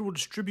 Anchor will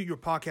distribute your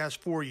podcast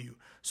for you,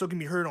 so it can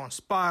be heard on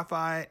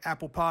Spotify,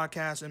 Apple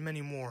Podcasts, and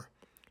many more.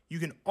 You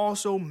can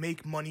also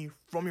make money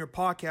from your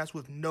podcast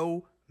with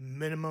no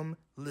minimum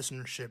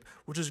listenership,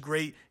 which is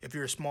great if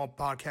you're a small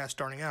podcast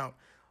starting out.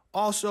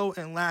 Also,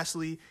 and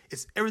lastly,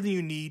 it's everything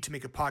you need to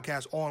make a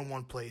podcast all in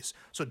one place.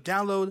 So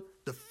download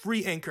the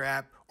free Anchor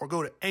app or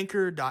go to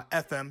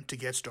anchor.fm to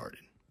get started.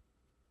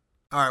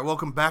 All right,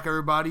 welcome back,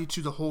 everybody,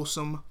 to the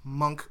Wholesome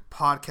Monk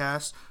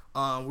podcast.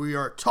 We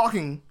are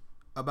talking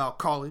about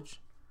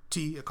college.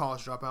 T, a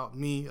college dropout.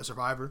 Me, a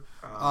survivor.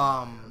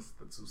 That's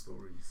the two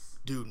stories.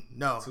 Dude,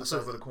 no. Two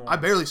sides of the coin. I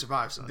barely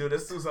survived, son. Dude,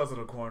 there's two sides of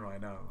the coin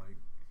right now. Like,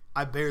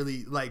 I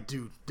barely, like,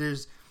 dude,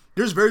 there's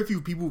very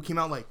few people who came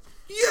out like,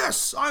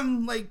 yes,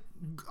 I'm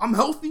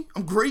healthy,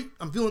 I'm great,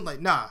 I'm feeling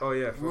like, nah. Oh,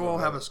 yeah. We all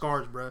have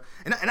scars, bro.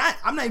 And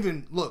I'm not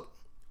even, look,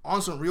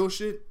 on some real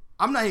shit,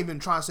 I'm not even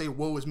trying to say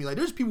woe is me. Like,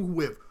 there's people who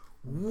have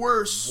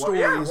worse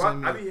stories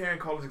than me. I be hearing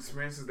college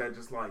experiences that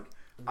just, like,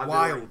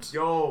 wild. Like,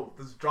 yo,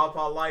 this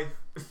dropout life.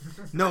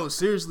 No,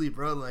 seriously,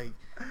 bro. Like,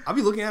 I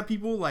be looking at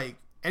people, like,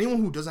 anyone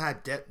who doesn't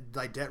have debt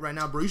right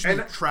now, bro, you should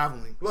be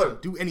traveling.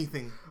 Look, so do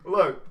anything.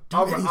 Look,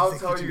 I'll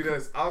tell you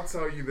this.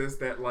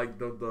 That like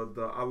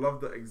the I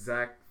love the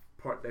exact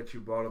part that you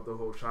brought up, the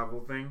whole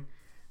travel thing,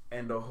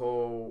 and the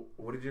whole,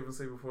 what did you even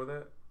say before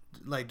that?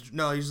 Like,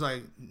 no, he's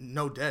like,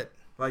 no debt.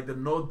 Like the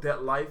no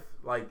debt life,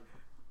 like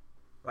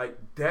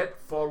debt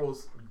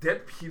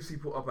keeps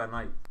people up at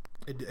night.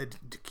 It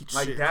keeps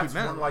like shit, that's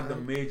keep one mad, like the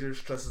major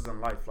stresses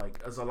in life.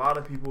 Like, as a lot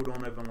of people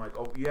don't even like,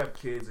 oh, you have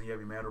kids and you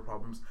have your marital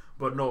problems,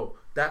 but no,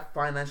 that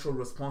financial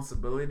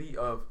responsibility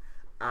of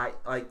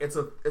it's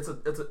an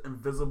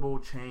invisible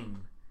chain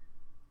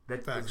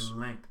that is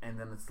linked, and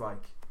then it's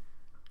like,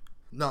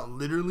 no,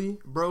 literally,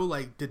 bro.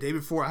 Like the day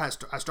before I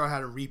started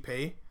having to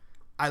repay,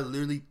 I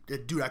literally,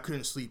 dude, I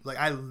couldn't sleep. Like,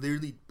 I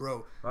literally,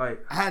 bro, right.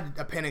 I had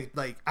a panic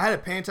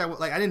attack.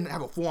 Like, I didn't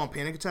have a full on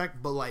panic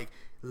attack, but like,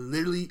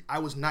 literally, I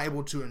was not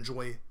able to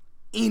enjoy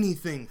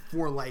anything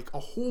for like a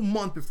whole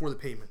month before the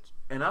payments.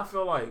 And I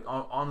feel like,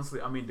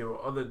 honestly, I mean, there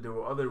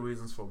were other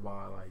reasons for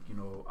why, like, you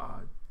know,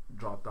 I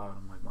dropped out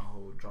in like my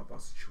whole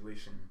dropout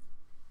situation.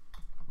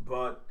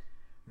 But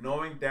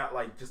knowing that,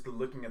 like, just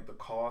looking at the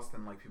cost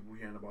and like people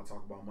hearing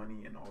talk about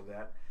money and all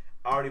that,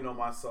 I already know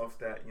myself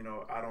that, you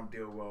know, I don't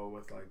deal well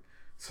with like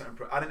certain.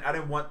 I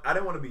didn't want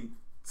to be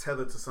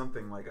tethered to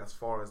something like as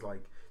far as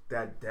like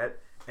that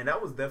debt, and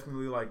that was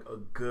definitely like a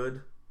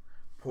good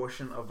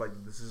portion of like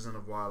the decision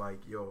of why,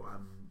 like, yo,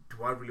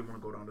 do I really want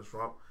to go down this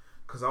route?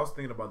 Because I was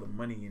thinking about the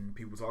money and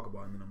people talk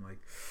about it, and then I'm like,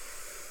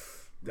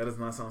 that does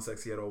not sound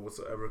sexy at all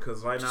whatsoever.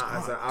 Because right now,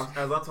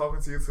 as I'm talking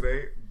to you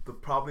today,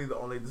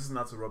 this is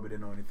not to rub it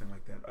in or anything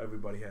like that.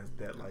 Everybody has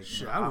debt. Like,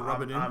 shit, you know, I would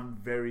rub it in.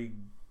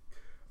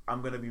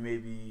 I'm gonna be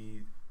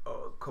maybe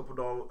a couple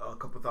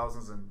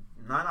thousands, and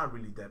not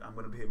really debt. I'm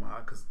gonna pay my,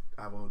 because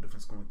I have a whole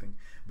different schooling thing.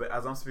 But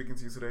as I'm speaking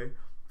to you today,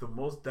 the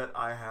most debt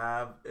I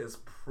have is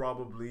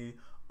probably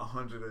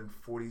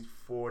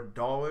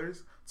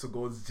 $144 to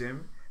go to the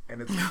gym,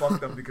 and it's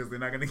fucked up because they're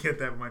not gonna get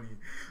that money.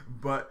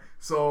 But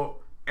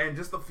so, and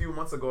just a few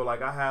months ago,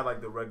 like, I had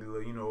like the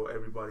regular, you know,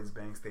 everybody's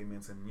bank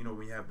statements, and you know,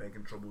 when you have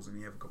banking troubles and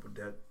you have a couple of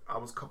debt, I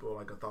was a couple of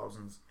like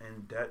thousands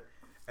in debt,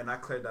 and I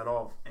cleared that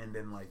off, and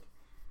then like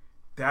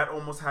that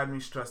almost had me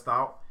stressed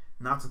out.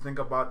 Not to think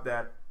about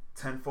that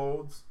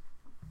tenfold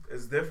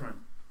is different.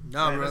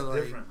 No, bro,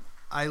 like, different.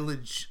 I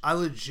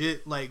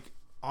legit, like,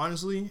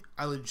 honestly,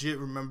 I legit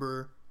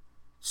remember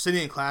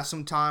sitting in class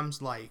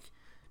sometimes, like,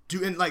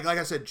 and like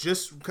I said,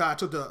 just because I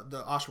took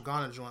the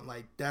ashwagandha joint,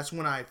 like, that's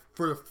when I,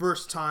 for the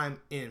first time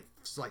in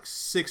like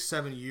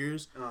 6-7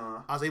 years,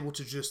 I was able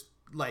to just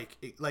like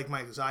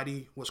my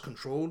anxiety was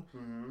controlled.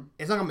 Mm-hmm.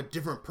 It's not like I'm a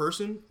different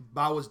person,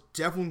 but I was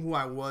definitely who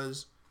I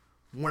was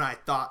when I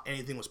thought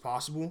anything was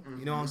possible. Mm-hmm.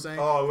 You know what I'm saying?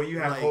 Oh, when you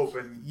had like, hope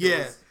and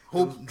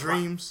hope,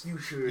 dreams.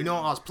 Future, you know,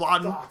 I was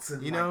plotting.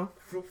 And, you know, like,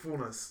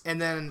 fruitfulness.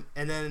 And then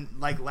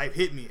like life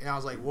hit me, and I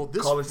was like, well,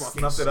 this college fucking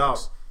snuffed sucks. It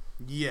out.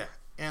 Yeah,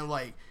 and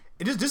like,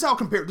 this is how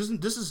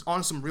this is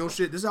on some real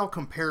shit. This is how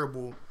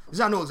comparable. This is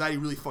how I know anxiety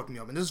really fucked me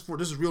up, and this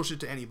is real shit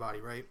to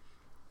anybody, right?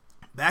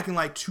 Back in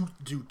like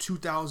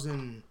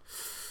 2000,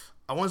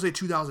 I want to say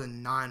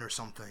 2009 or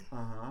something.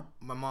 Uh-huh.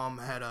 My mom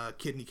had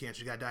kidney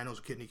cancer. She got diagnosed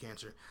with kidney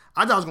cancer.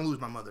 I thought I was gonna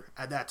lose my mother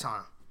at that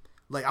time.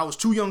 Like, I was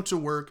too young to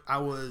work. I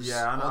was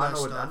I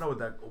know what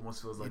that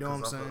almost feels like. You know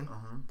what I'm saying?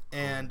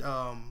 And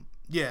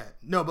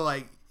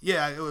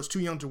it was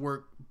too young to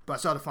work, but I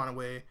started to find a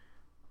way.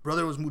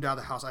 Brother was moved out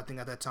of the house, I think,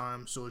 at that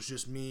time, so it's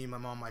just me, my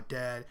mom, my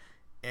dad,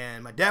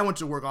 and my dad went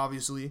to work,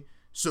 obviously.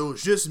 So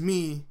it's just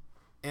me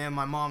and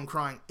my mom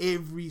crying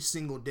every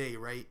single day,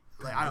 right?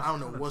 Like, I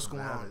don't know what's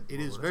going on. It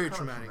is very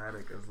traumatic.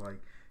 It's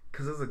like,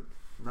 because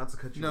not to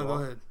cut you off. No, go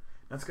ahead.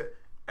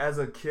 As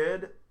a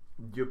kid,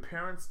 your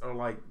parents are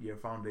like your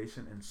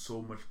foundation and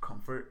so much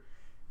comfort,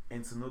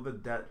 and to know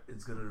that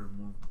is gonna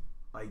remove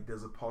like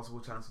there's a possible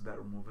chance of that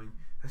removing.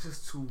 That's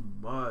just too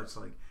much.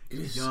 Like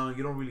you're Yes. young,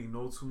 you don't really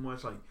know too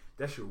much. Like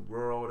that's your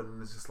world, and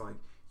then it's just like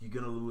you're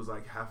gonna lose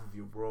like half of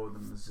your world,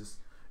 and it's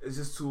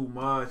just too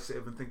much to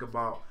even think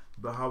about.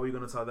 But how are you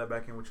gonna tie that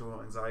back in with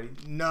your anxiety?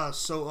 Nah,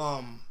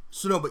 so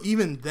no, but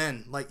even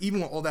then, like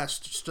even with all that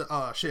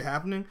shit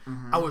happening,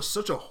 I was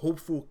such a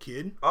hopeful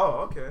kid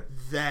Oh, okay.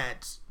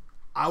 that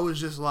I was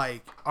just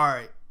like, all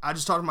right. I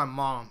just talked to my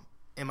mom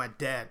and my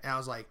dad, and I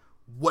was like,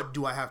 what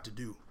do I have to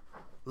do?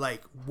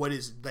 Like, what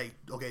is like?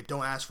 Okay,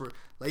 don't ask for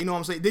like, you know what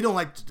I'm saying? They don't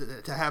like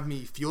to have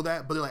me feel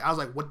that, but they're like, I was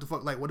like, what the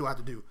fuck? Like, what do I have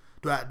to do?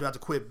 Do I have to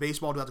quit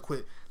baseball? Do I have to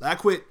quit? Like, I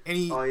quit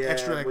any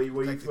extra where you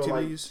feel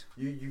activities.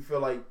 like you feel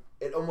like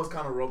it almost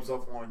kind of rubs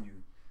off on you.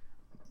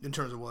 In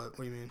terms of what? What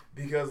do you mean?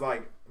 Because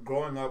like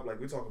growing up, like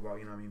we talk about,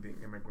 you know what I mean, being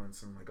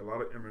immigrants, and like a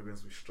lot of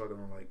immigrants we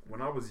struggling. Like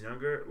when I was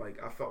younger,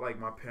 like I felt like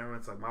my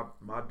parents, like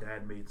my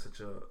dad made such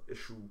a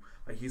issue.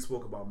 Like he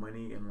spoke about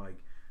money and like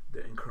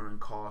the incurring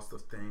cost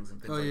of things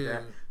and things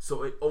that.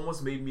 So it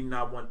almost made me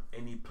not want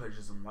any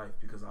pleasures in life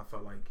because I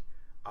felt like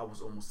I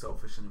was almost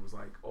selfish, and it was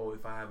like, oh,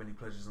 if I have any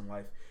pleasures in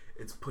life,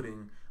 it's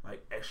putting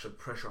like extra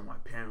pressure on my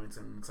parents,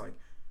 and it's like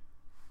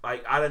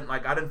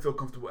I didn't feel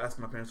comfortable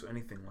asking my parents for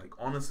anything. Like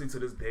honestly, to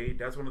this day,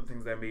 that's one of the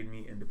things that made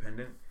me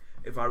independent.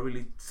 If I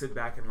really sit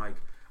back and like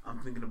I'm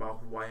thinking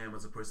about who I am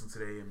as a person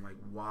today and like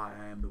why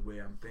I am the way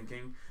I'm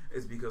thinking,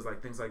 is because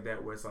like things like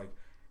that where it's like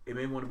it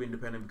made me want to be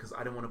independent because I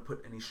didn't want to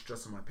put any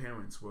stress on my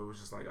parents, where it was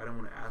just like I didn't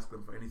want to ask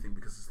them for anything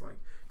because it's like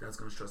that's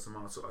gonna stress them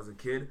out. So as a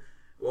kid,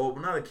 well,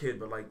 not a kid,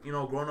 but like, you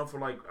know, growing up for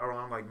like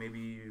around like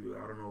maybe,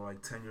 I don't know,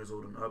 like 10 years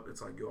old and up,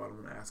 it's like, yo, I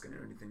don't want to ask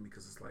anything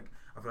because it's like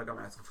I feel like I'm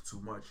asking for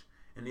too much.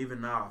 And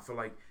even now, I feel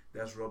like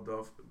that's rubbed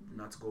off,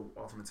 not to go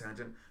off on a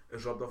tangent,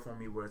 it's rubbed off on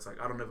me where it's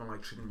like I don't even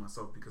like treating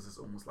myself because it's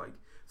almost like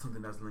something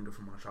that's lingered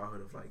from my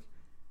childhood of like,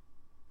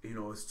 you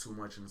know, it's too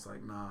much, and it's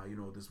like, nah, you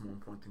know, there's more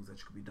important things that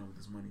you could be done with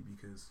this money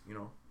because, you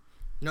know.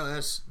 No,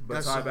 that's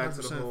tie back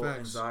to the whole facts.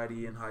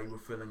 anxiety and how you were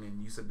feeling,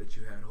 and you said that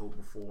you had hope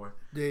before,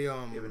 They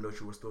even though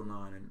you were still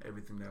 9 and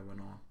everything that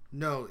went on.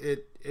 No,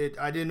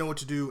 I didn't know what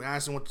to do. I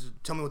asked them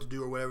tell me what to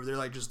do or whatever. They're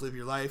like, just live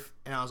your life,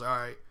 and I was like, all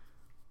right.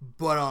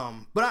 But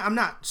I'm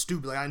not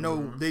stupid. Like I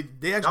know they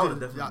actually. I would have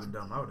definitely been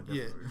dumb. I would have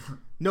definitely. Yeah.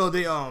 No,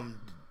 they I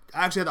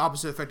actually had the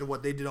opposite effect of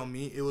what they did on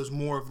me. It was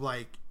more of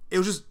like it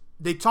was just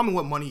they taught me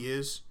what money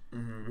is,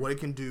 what it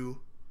can do,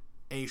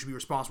 and you should be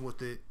responsible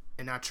with it,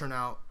 and not turn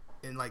out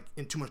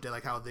in too much debt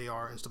like how they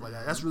are and stuff like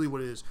that. That's really what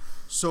it is.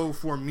 So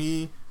for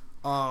me,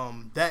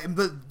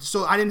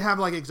 so I didn't have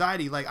like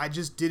anxiety. Like I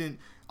just didn't.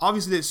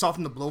 Obviously, they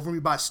softened the blow for me,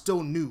 but I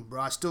still knew,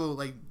 bro. I still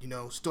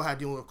still had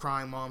dealing with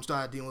crying mom, still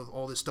had dealing with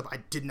all this stuff I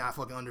did not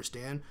fucking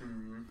understand,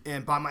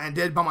 and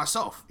did by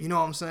myself. You know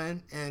what I'm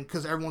saying? And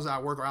because everyone's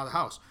at work or out of the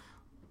house,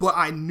 but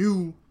I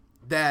knew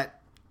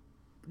that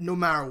no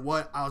matter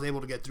what, I was able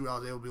to get through. I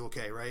was able to be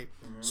okay, right?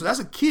 So that's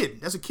a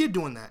kid. That's a kid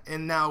doing that.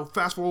 And now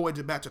fast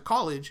forward back to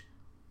college.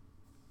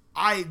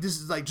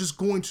 This is like just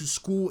going to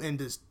school and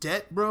this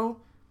debt,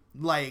 bro.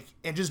 Like,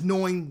 and just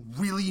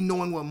really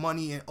knowing what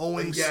money and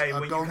owing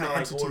when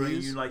government you older,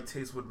 entities. you like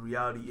taste what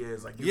reality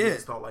is. Like you really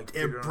start like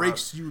it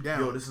breaks you down.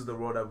 Yo, this is the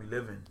world that we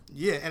live in.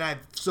 Yeah, and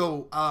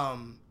so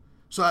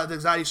the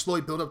anxiety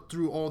slowly built up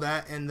through all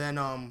that, and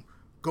then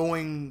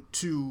going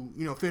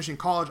to finishing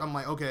college, I'm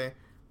like, okay,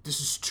 this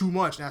is too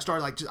much, and I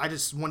started like I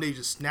just one day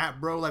just snapped,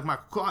 bro. Like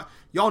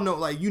y'all know,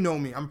 like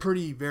me, I'm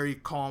pretty very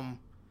calm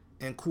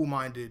and cool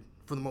minded.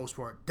 For the most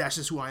part, that's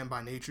just who I am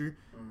by nature.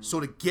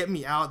 So to get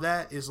me out of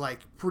that is like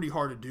pretty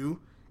hard to do.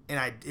 And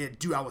I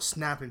was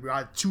snapping, bro. I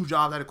had 2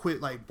 jobs. I had to quit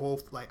like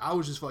both. Like I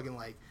was just fucking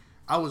like,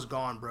 I was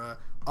gone, bro.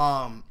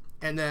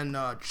 And then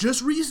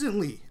just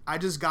recently, I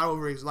just got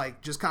over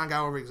just kind of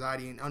got over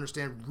anxiety and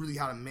understand really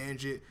how to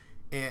manage it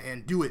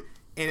and do it.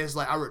 And it's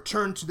like I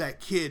returned to that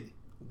kid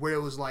where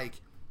it was like,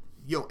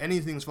 yo,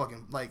 anything's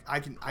fucking like I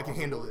can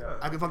handle it.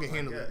 I can fucking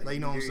handle it. Like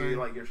you know what I'm saying?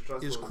 Like you're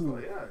stressful. It's cool.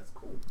 Like, yeah, it's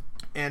cool.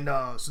 And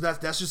so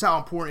that's just how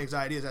important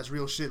anxiety is. That's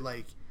real shit.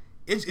 Like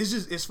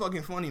it's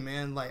fucking funny,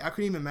 man. Like I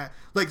couldn't even imagine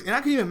and I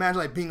couldn't even imagine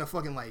like being a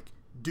fucking like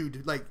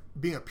dude, like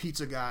being a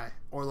pizza guy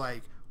or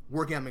like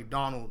working at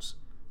McDonald's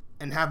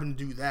and having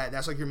to do that.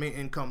 That's like your main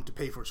income to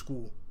pay for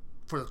school.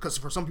 Because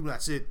for some people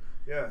that's it.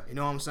 Yeah. You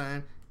know what I'm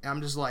saying? And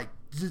I'm just like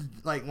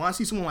when I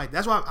see someone like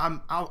that's why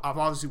I've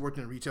obviously worked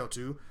in retail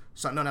too,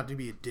 so I know not to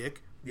be a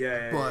dick.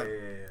 Yeah.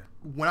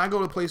 When I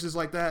go to places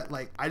like that,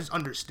 like I just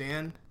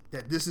understand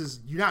that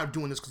you're not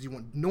doing this because you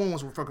want. No one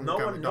wants to fucking work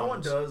at McDonald's. No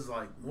one does.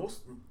 Like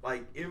most,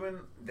 like even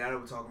Dad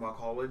was talking about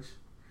college,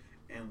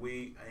 and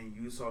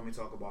you saw me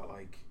talk about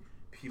like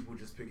people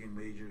just picking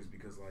majors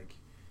because like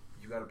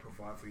you got to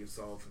provide for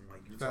yourself, and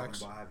like you talking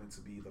about having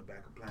to be the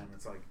backup plan.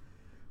 It's like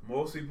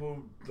most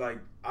people like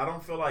I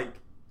don't feel like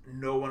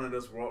no one in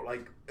this world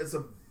like it's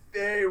a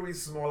very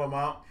small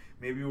amount.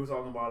 Maybe we're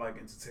talking about like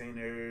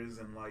entertainers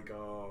and like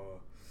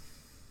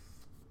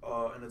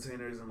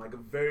entertainers and like a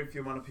very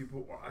few amount of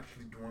people are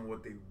actually doing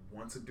what they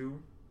want to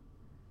do.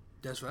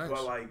 That's right.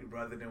 But like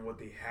rather than what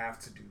they have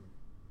to do.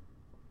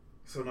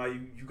 So now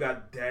you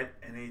got debt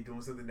and they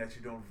doing something that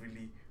you don't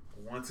really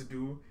want to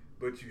do,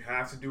 but you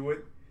have to do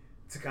it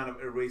to kind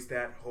of erase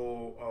that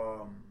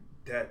whole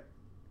debt.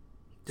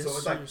 So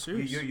it's like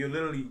you're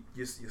literally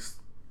you're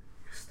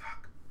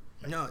stuck.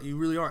 No, you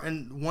really are.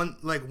 And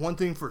one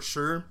thing for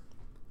sure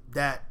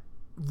that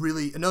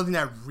another thing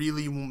that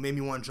really made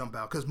me want to jump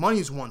out, because money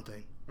is one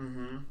thing,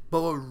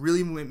 but what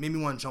really made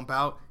me want to jump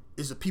out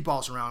is the people I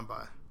was surrounded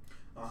by.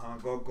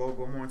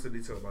 Go more into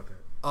detail about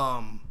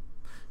that.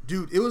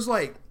 Dude, it was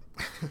like,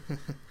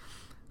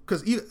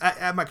 because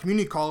at my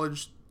community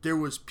college, there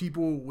was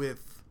people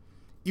with,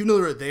 even though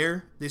they were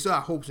there, they still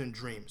had hopes and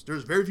dreams.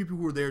 There's very few people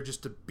who were there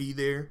just to be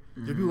there.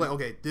 There's people like,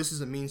 okay, this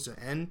is a means to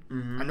end.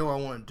 I know what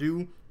I want to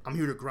do. I'm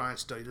here to grind,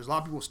 study. There's a lot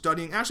of people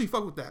studying. Actually,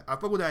 fuck with that. I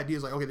fuck with the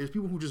ideas like, okay, there's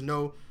people who just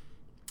know,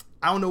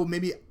 I don't know,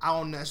 maybe I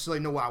don't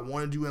necessarily know what I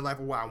want to do in life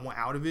or what I want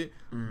out of it,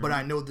 but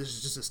I know this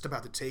is just a step I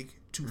have to take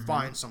to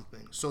find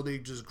something. So they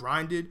just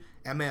grinded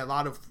and met a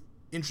lot of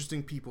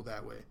interesting people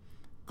that way.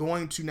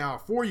 Going to now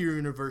a 4-year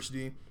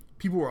university,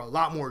 people are a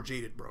lot more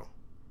jaded, bro.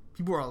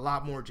 People are a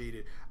lot more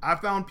jaded. I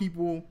found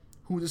people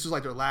who this is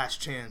like their last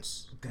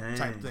chance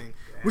type thing.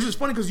 Which is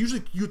funny because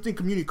usually you think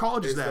community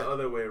college is that. It's the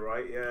other way,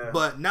 right? Yeah.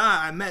 But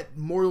I met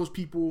more of those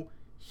people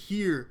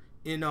here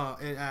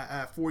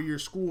at 4-year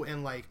school,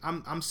 and like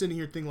I'm sitting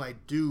here thinking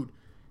like, dude,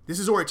 this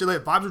is alright.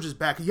 Like, vibes are just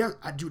back. Yeah,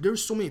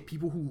 there's so many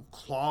people who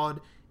clawed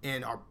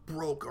and are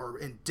broke or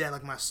in debt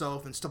like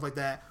myself and stuff like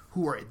that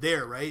who are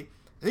there, right?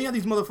 And then you have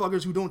these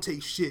motherfuckers who don't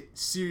take shit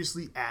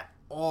seriously at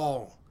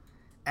all.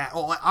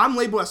 Like, I'm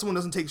labeled as someone who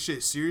doesn't take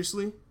shit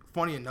seriously,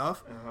 funny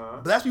enough.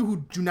 But that's people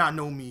who do not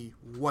know me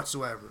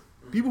whatsoever.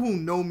 People who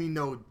know me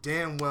know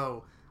damn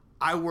well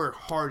I work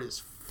hard as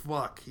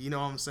fuck. You know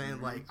what I'm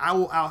saying? Like, I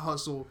will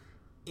out-hustle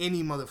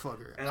any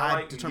motherfucker. And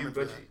I determined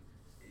for that.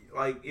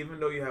 Like,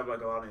 even though you have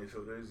like a lot on your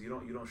shoulders, you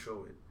don't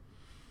show it.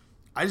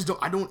 I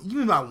don't,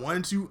 even if I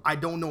wanted to, I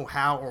don't know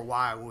how or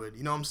why I would.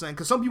 You know what I'm saying?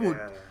 Because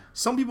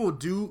some people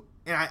do,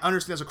 and I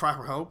understand it's a cry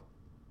for help,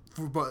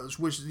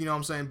 which, you know what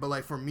I'm saying? But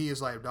like, for me,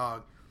 it's like,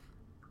 dog,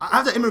 I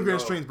have the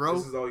immigrant strength, bro.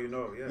 This is all you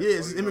know, yeah. Yeah,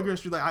 it's immigrant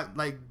strength.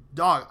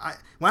 Dog,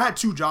 when I had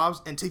 2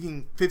 jobs and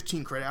taking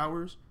 15 credit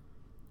hours,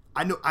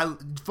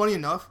 funny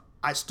enough,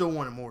 I still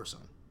wanted more,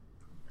 son.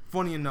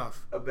 Funny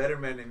enough. A better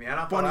man than me. And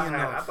I thought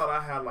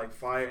I had like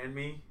fire in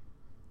me.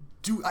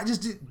 Dude, I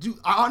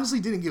honestly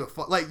didn't give a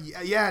fuck. Like,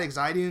 yeah, I had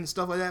anxiety and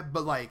stuff like that,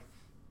 but like,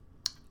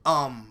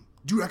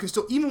 dude, I can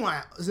still, even when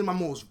I was in my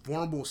most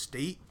vulnerable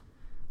state,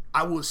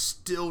 I was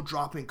still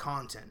dropping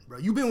content, bro.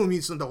 You've been with me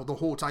since the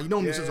whole time. You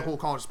know me since the whole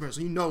college experience,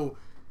 so you know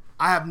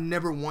I have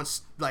never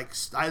once, like,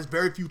 I have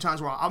very few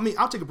times where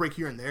I'll take a break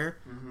here and there.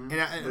 And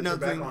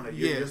another thing,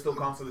 you're still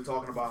constantly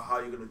talking about how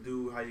you're gonna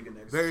do, how you're gonna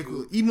execute. Very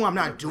cool. Even when I'm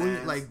not doing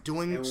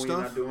and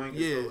stuff. You're not doing,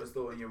 it's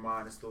still in your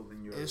mind. It's still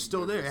in your. It's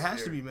still there. It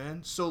has to be,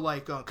 man. So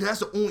like,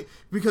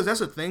 because that's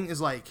the thing is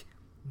like,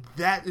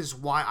 that is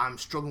why I'm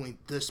struggling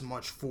this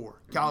much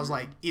for. I was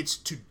like, it's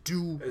to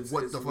do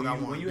what the fuck I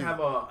want. When you have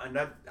and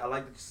that I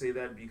like that you say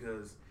that,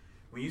 because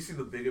when you see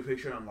the bigger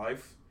picture in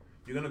life,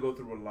 you're gonna go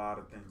through a lot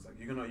of things. Like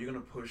you're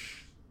gonna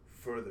push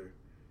further.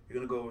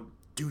 You're gonna go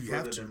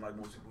further than like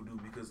most people do,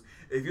 because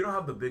if you don't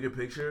have the bigger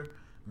picture,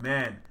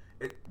 man,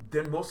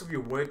 then most of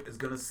your work is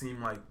gonna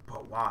seem like,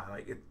 but why?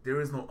 Like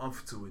there is no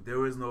umph to it.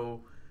 There is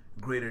no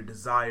greater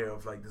desire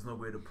of like, there's no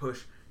greater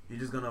push. You're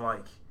just gonna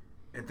like.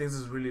 And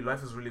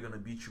life is really gonna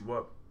beat you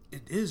up.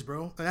 It is,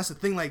 bro. And that's the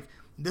thing. Like,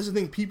 that's the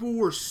thing. People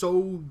were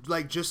so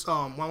like, just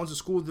when I went to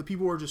school, the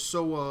people were just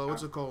so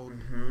what's it called?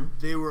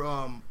 They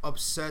were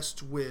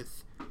obsessed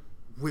with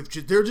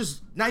just, they're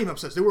just not even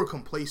obsessed. They were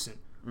complacent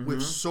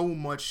with so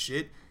much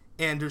shit.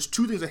 And there's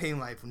 2 things I hate in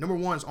life. Number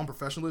 1 is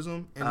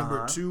unprofessionalism, and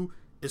number 2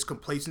 is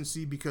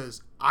complacency.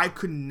 Because I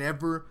could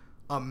never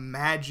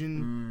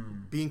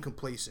imagine being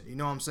complacent. You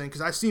know what I'm saying?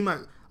 Because I see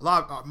a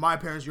lot of my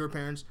parents, your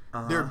parents,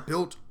 they're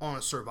built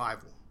on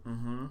survival.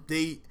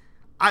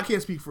 I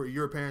can't speak for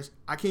your parents.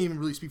 I can't even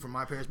really speak for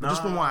my parents. But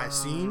just from what I've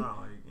seen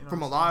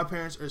from a lot of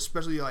parents,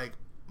 especially like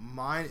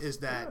mine, is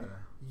that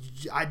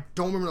I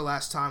don't remember the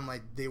last time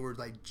like they were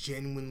like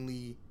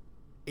genuinely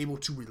able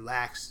to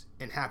relax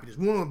and happiness.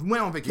 We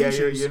went on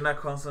vacations. You're not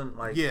constant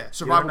like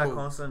survival you're not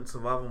constant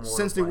survival mode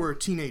since they were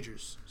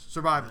teenagers.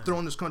 Survived, thrown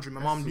in this country.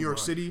 My mom, New York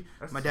City.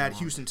 My dad,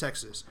 Houston,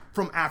 Texas.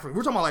 From Africa.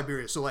 We're talking about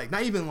Liberia. So like,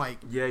 not even like.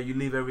 Yeah, you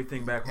leave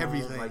everything back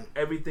home. Like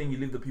everything, you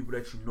leave the people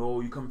that you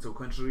know. You come to a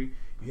country,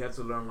 you have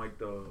to learn like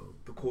the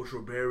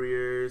cultural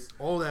barriers,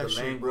 all that the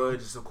shit, language. Bro.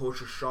 It's a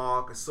culture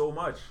shock. It's so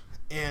much.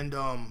 And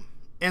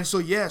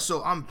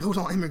so I'm built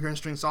on immigrant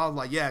strength. So I was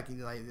like, yeah,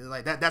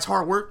 like that's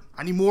hard work.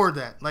 I need more of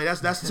that. Like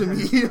that's to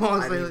me. You know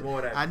what I'm saying?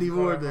 I need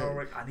more of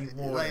that. I need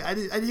more. Like I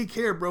didn't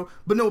care, bro.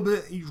 But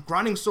you're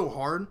grinding so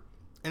hard.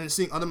 And then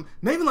seeing other,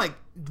 not even like,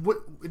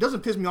 it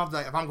doesn't piss me off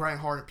that if I'm grinding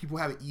hard and people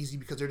have it easy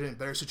because they're in a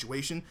better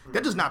situation.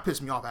 That does not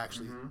piss me off,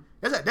 actually.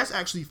 That's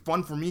actually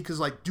fun for me, because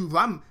like, dude, if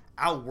I'm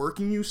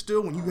outworking you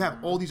still, when you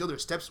have all these other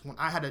steps, when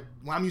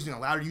I'm using a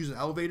ladder, using an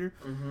elevator,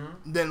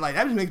 then like,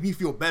 that just makes me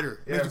feel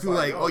better. It makes me feel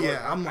like,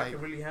 I can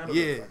really handle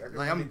this.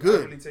 Like I'm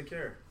good. really take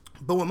care.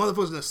 But when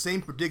motherfuckers in the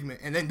same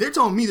predicament, and then they're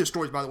telling me their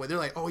stories, by the way, they're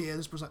like, oh yeah,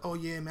 this person, like, oh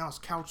yeah, man, I was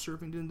couch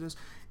surfing, doing this,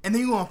 and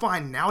then you gonna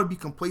find now to be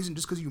complacent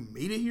just because you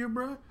made it here,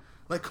 bro?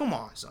 Like, come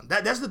on, son.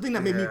 That's the thing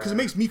that made me, because it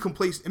makes me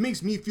complacent. It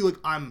makes me feel like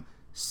I'm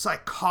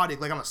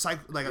psychotic, like I'm a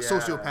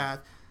sociopath,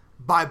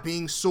 by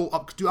being so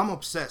up. Dude, I'm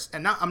obsessed,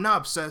 and I'm not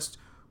obsessed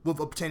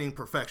with obtaining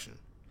perfection.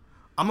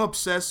 I'm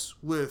obsessed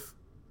with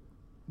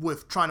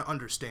trying to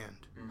understand,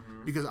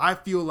 because I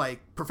feel like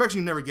perfection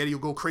you never get it. You'll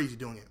go crazy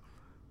doing it.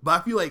 But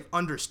I feel like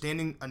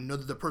understanding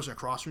the person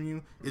across from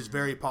you is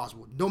very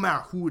possible, no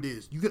matter who it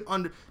is. You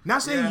can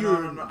Not saying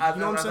you're. No. You know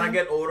what I'm As saying? I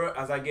get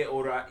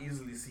older, I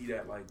easily see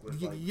that.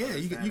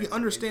 You can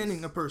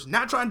understanding a person,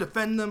 not trying to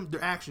defend them,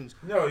 their actions,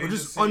 No, but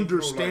just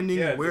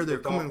understanding where they're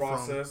coming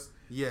from.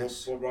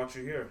 Yes, what brought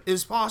you here?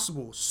 It's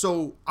possible.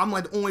 So I'm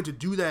like, the only way to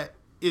do that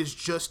is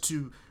just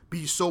to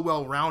be so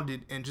well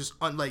rounded and just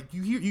like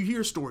you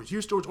hear stories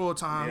all the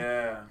time.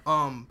 Yeah.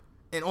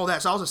 And all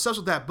that. So I was obsessed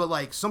with that. But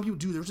like some people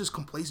do, they're just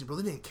complacent, bro.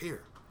 They didn't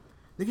care.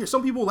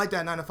 Some people like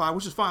that 9 to 5,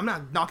 which is fine. I'm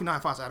not knocking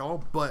 9 to 5s at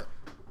all. But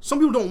some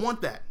people don't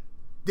want that.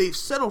 They've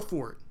settled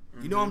for it.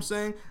 You know what I'm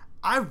saying?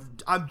 I'm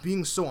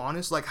being so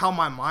honest, like how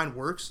my mind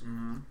works.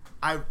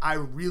 I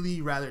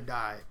really rather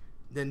die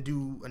than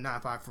do a 9 to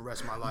 5 for the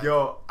rest of my life.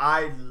 Yo,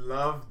 I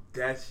love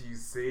that you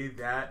say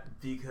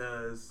that,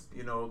 because,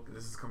 you know,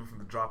 this is coming from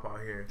the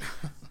dropout here.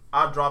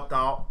 I dropped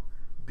out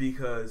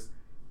because,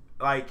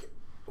 like,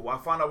 I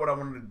found out what I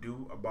wanted to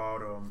do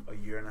about a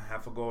year and a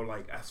half ago.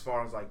 Like, as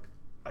far as like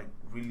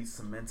really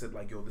cemented,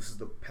 like, yo, this is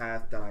the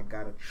path that I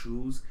gotta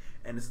choose,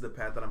 and this is the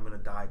path that I'm gonna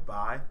die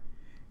by.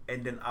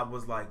 And then I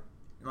was like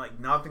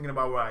now thinking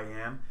about where I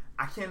am,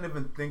 I can't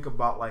even think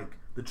about like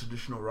the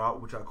traditional route,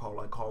 which I call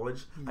like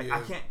college. Like,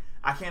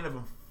 I can't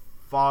even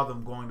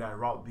fathom going that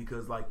route,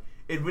 because like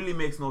it really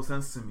makes no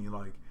sense to me.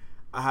 Like,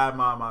 I had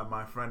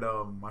my friend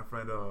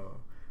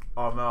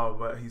Armel,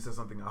 but he said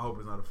something I hope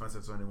is not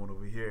offensive to anyone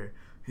over here.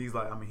 He's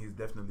like, I mean, he's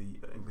definitely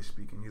English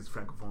speaking. He's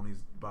francophone.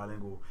 He's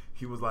bilingual.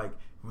 He was like,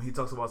 when he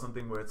talks about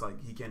something where it's like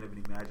he can't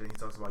even imagine, he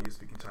talks about you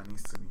speaking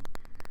Chinese to me.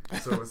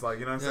 So it's like,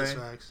 you know what I'm saying?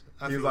 Facts.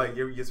 He's like,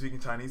 you're speaking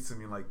Chinese to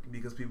me, like,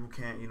 because people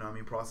can't, you know what I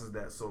mean, process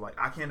that. So like,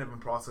 I can't even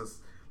process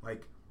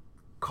like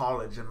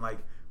college and like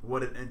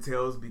what it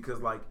entails,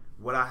 because like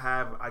what I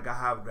have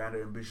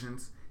grander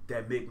ambitions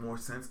that make more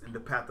sense in the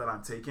path that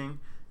I'm taking.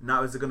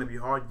 Now, is it gonna be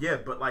hard? Yeah,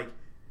 but like,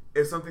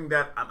 it's something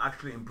that I'm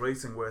actually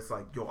embracing, where it's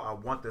like, yo, I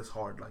want this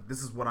hard. Like,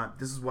 this is what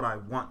I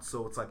want.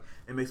 So it's like,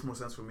 it makes more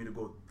sense for me to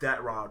go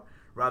that route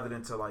rather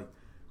than to like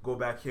go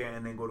back here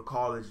and then go to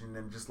college and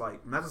then just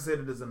like, not to say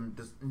that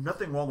there's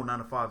nothing wrong with 9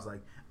 to 5s.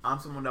 Like, I'm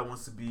someone that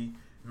wants to be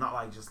not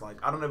like just like,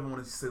 I don't ever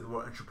want to say the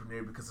word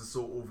entrepreneur because it's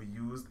so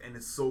overused and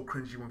it's so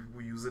cringy when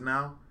people use it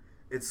now.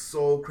 It's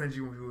so cringy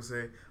when people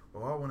say,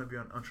 oh, I want to be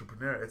an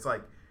entrepreneur. It's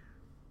like,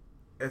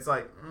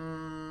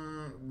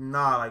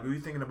 nah, like, are you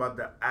thinking about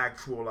the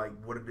actual, like,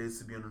 what it is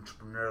to be an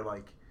entrepreneur,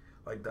 like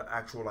the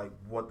actual, like,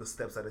 what the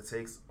steps that it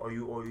takes, or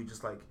you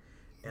just, like,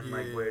 and,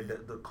 like, where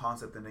the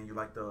concept, and then you,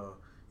 like,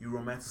 you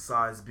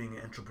romanticize being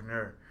an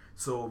entrepreneur.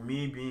 So,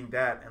 me being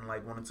that, and,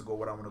 like, wanting to go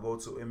what I want to go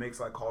to, it makes,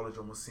 like, college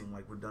almost seem,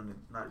 like,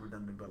 not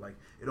redundant, but, like,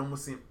 it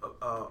almost seems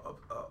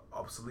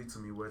obsolete to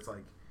me, where it's,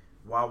 like,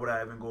 why would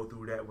I even go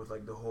through that with,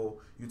 like, the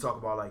whole, you talk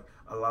about, like,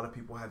 a lot of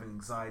people having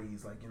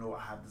anxieties, like, you know,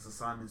 I have this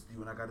assignments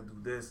due and I got to do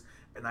this,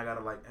 and I got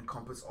to, like,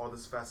 encompass all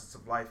these facets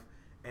of life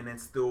and then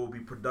still be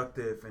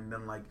productive, and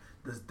then, like,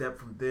 this depth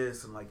from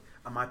this, and, like,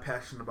 am I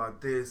passionate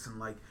about this, and,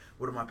 like,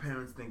 what do my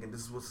parents think, and this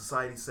is what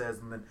society says,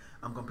 and then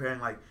I'm comparing,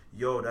 like,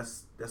 yo,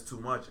 that's too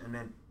much. And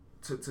then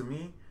to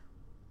me,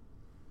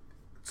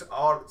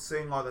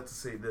 saying all that to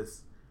say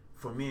this,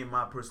 for me, in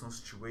my personal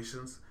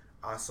situations,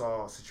 I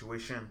saw a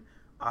situation,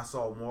 I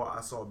saw more,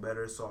 I saw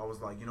better, so I was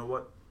like, you know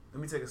what,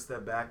 let me take a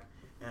step back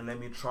and let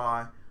me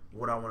try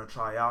what I want to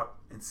try out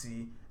and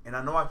see, and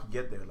I know I can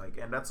get there, like,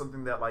 and that's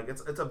something that, like,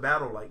 it's a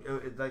battle, like,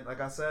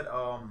 like I said,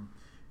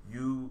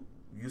 you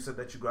said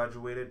that you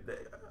graduated,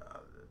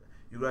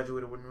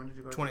 when did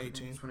you graduate?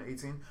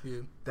 2018.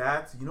 Yeah.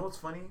 That's, you know what's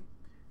funny,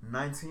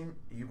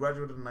 you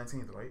graduated the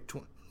 19th, right?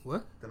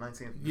 What? The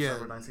 19th, Yeah.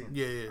 December 19th.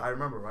 Yeah. I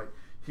remember, right?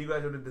 He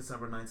graduated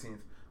December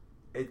 19th.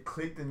 It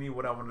clicked in me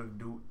what I wanted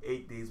to do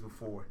 8 days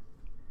before.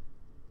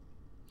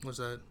 What's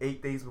that?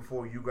 8 days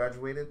before you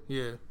graduated.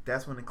 Yeah.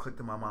 That's when it clicked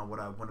in my mind what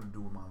I wanted to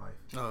do with my life.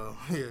 Oh,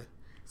 yeah.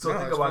 So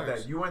think about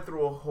that. You went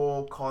through a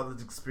whole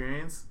college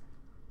experience,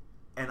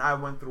 and I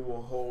went through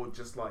a whole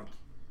just like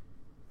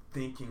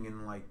thinking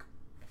and like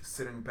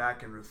sitting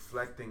back and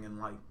reflecting and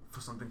like for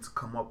something to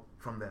come up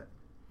from that.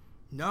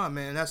 No,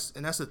 man, that's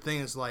the thing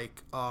is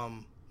like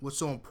what's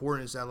so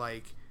important is that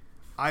like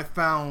I've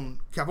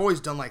always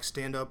done like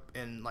stand up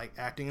and like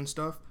acting and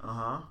stuff.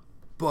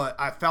 But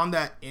I found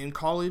that in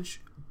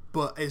college,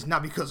 but it's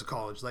not because of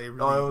college. Like it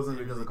wasn't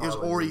because of college. It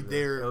was already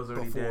there. It was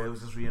already before. there. It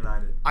was just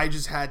reunited. I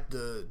just had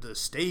the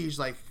stage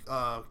like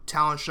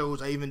talent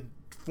shows. I even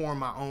formed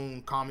my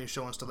own comedy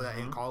show and stuff like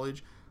that in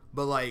college.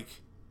 But like,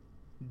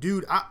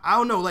 dude, I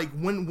don't know. Like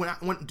when I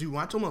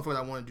told motherfuckers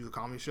I want to do a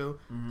comedy show,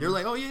 they're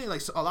like, oh yeah,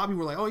 like so a lot of people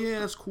were like, oh yeah,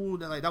 that's cool.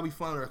 That like that'll be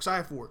fun. They're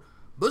excited for it.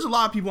 But there's a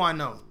lot of people I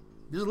know.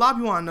 There's a lot of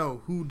people I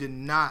know who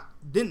didn't not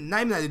even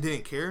that they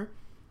didn't care.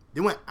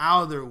 They went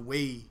out of their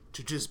way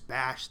to just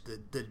bash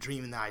the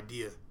dream and the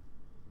idea.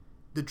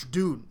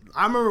 Dude,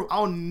 I remember,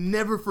 I'll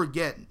never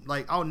forget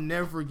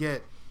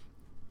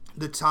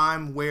the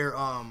time where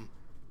I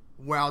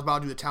was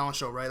about to do the talent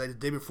show, right? Like the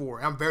day before.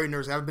 And I'm very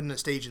nervous. I haven't been on the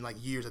stage in like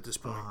years at this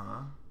point.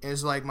 And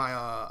it's like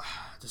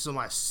this is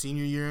my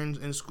senior year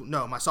in school.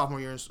 No, my sophomore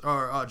year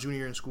junior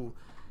year in school.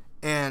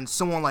 And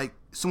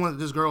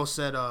this girl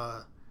said,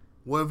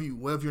 what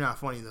if you're not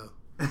funny though?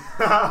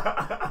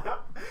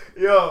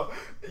 yo,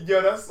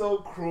 that's so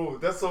cruel.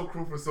 That's so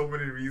cruel for so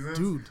many reasons,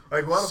 dude.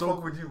 Like, why the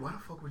fuck would you? Why the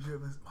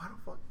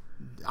fuck?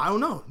 I don't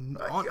know.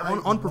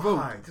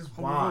 Unprovoked. Why? Just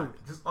why?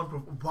 Just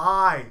unprovoked.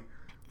 Why?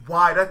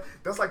 Why?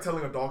 That's like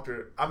telling a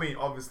doctor. I mean,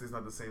 obviously it's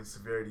not the same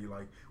severity.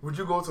 Like, would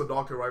you go to a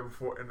doctor right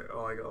before and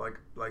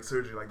like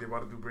surgery, like they're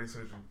about to do brain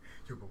surgery?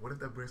 Yo, but what if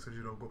that brain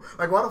surgery don't go?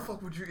 Like, why the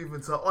fuck would you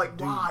even tell? Like,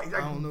 dude, why?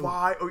 Like,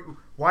 why?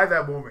 Why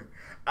that moment?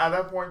 At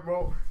that point,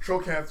 bro, show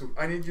canceled.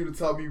 I need you to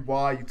tell me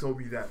why you told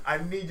me that. I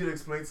need you to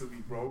explain to me,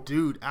 bro.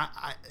 Dude,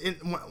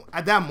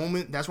 at that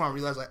moment, that's when I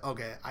realized, like,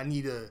 okay, I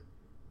need to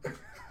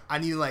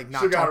like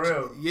not shit talk. Got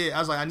real. Yeah, I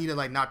was like, I need to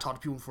like not talk to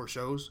people before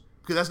shows.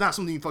 Because that's not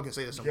something you fucking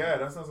say to someone. Yeah,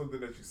 that's not something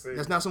that you say.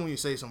 That's not something you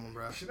say to someone,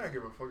 bro. She not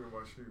give a fuck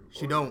about you.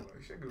 She don't.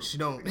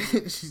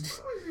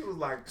 She was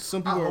like,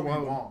 some people are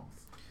wild.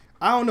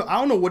 I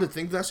don't know what to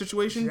think of that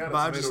situation, but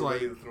I just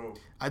like,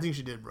 I think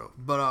she did, bro.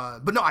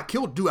 But no, I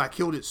killed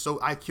it so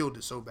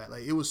bad.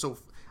 Like, it was so,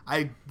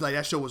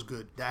 that show was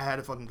good. I had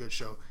a fucking good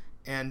show.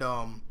 And,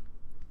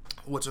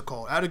 what's it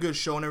called? I had a good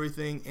show and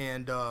everything,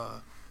 and,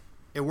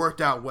 it worked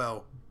out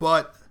well.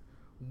 But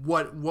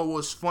what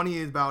was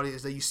funny about it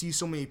is that you see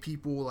so many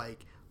people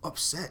like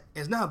upset.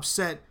 It's not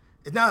upset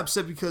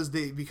because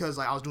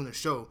like I was doing the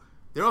show.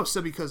 They're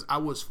upset because I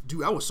was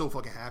so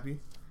fucking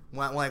happy.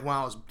 When I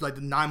was like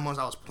the 9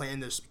 months I was planning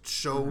this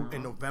show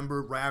in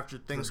November right after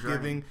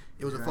Thanksgiving.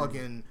 It was a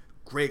fucking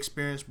great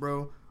experience,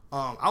 bro.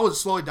 I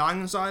was slowly dying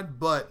inside,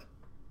 but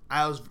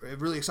I was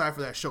really excited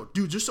for that show,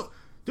 dude.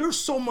 There was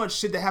so much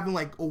shit that happened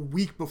like a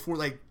week before,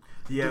 like.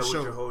 Yeah, with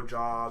your whole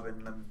job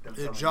and them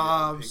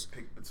jobs.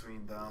 Pick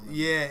between them.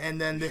 Yeah,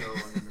 and then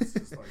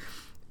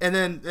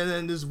and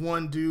then this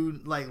one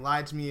dude like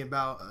lied to me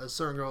about a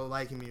certain girl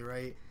liking me,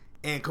 right?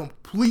 And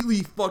completely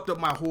fucked up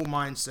my whole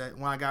mindset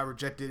when I got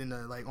rejected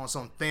on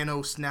some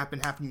Thanos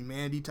snapping half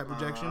humanity type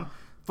rejection.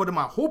 Fucked up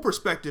my whole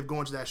perspective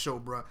going to that show,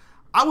 bro.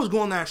 I was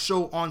going to that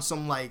show on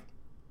some like,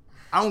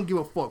 I don't give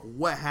a fuck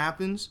what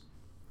happens.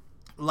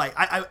 Like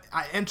I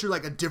entered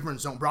like a different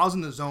zone, bro. I was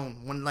in the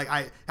zone when like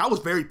I was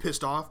very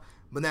pissed off.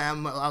 But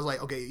then I was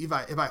like, okay,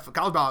 I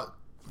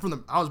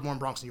was born in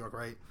Bronx, New York,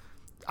 right?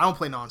 I don't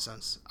play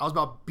nonsense. I was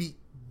about to beat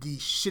the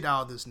shit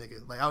out of this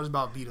nigga. Like, I was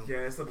about to beat him.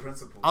 Yeah, it's the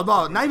principle. I was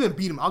about not even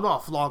beat him. I was about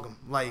to flog him.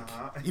 Like,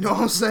 you know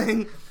what I'm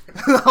saying?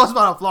 I was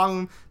about to flog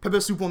him. Pepper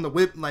soup on the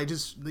whip. Like,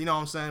 just, you know what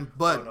I'm saying?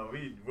 But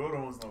we don't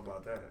know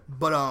about that.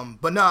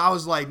 But no, I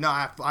was like, no,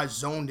 I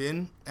zoned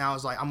in, and I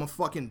was like, I'm gonna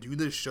fucking do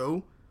this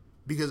show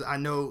because I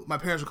know my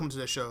parents will come to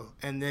this show,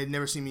 and they'd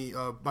never seen me.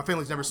 My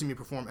family's never seen me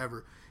perform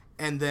ever.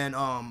 And then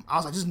I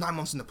was like, this is 9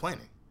 months into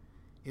planning.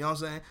 You know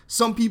what I'm saying?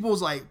 Some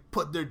people's like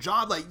put their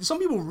job, like some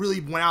people really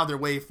went out of their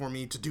way for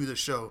me to do this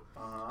show.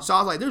 So I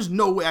was like, there's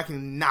no way I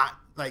can not,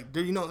 like,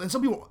 you know, and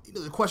some people,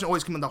 the question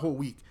always came in the whole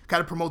week.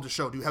 Gotta promote the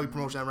show, do heavy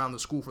promotion around the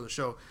school for the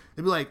show.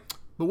 They'd be like,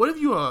 but what if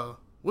you bomb?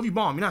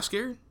 You're not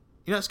scared?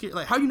 You're not scared?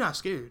 Like, how are you not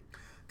scared?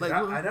 Like,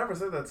 I never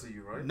said that to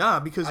you, right? Nah,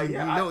 because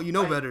you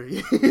know better.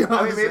 You know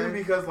I mean, maybe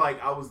because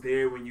like I was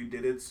there when you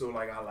did it, so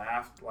like I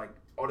laughed like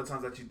all the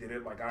times that you did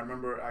it. Like I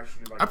remember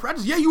actually like I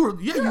practiced. Yeah, you were.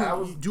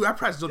 Yeah, I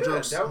practiced those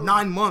jokes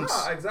 9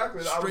 months. Yeah,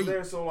 exactly. Straight. I was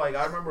there, so like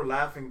I remember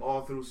laughing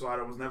all through. So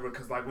I was never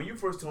because like when you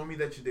first told me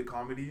that you did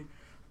comedy,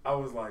 I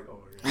was like, oh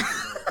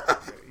yeah,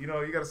 you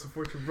know, you gotta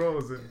support your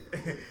bros and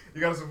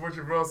you gotta support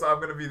your bros. So I'm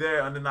gonna be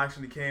there, and then I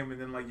actually came,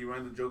 and then like you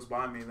ran the jokes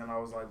by me, and then I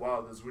was like,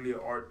 wow, there's really an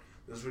art,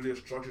 there's really a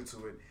structure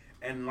to it.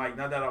 And like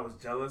not that I was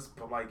jealous,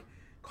 but like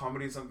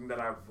comedy is something that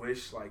I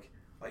wish like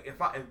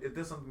if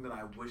there's something that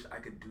I wish I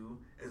could do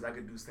is I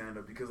could do stand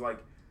up because like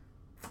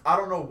I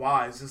don't know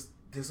why it's just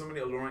there's so many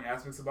alluring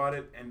aspects about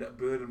it and the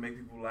ability to make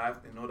people laugh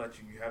and know that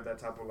you have that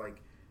type of like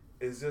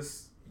it's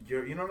just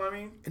you know what I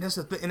mean? And that's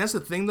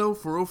the thing though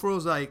for real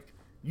is like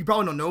you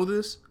probably don't know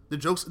this the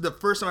jokes the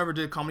first time I ever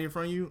did comedy in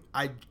front of you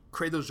I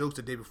created those jokes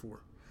the day before.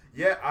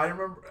 Yeah, I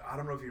remember. I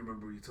don't know if you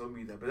remember. You told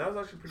me that, but that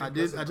was actually pretty. I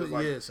did.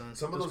 Like, yeah, son.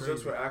 Some of those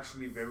jokes were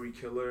actually very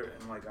killer,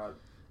 and like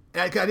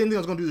I didn't think I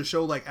was gonna do the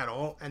show like at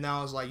all, and now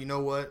I was like, you know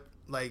what?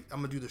 Like I'm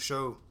gonna do the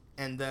show,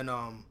 and then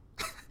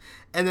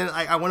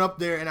I went up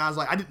there and I was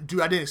like, I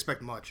didn't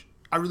expect much.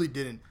 I really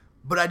didn't,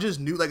 but I just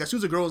knew like as soon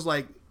as the girl was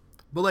like,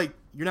 but like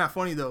you're not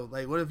funny though.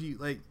 Like what if you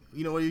like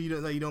you know what if you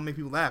don't, like, you don't make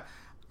people laugh?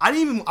 I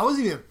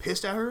wasn't even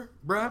pissed at her,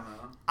 bruh.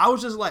 I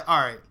was just like, all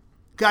right.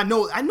 I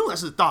know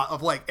that's the thought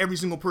of like every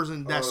single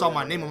person that saw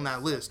my name on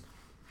that list.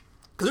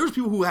 Cause there was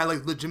people who had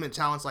like legitimate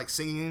talents like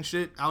singing and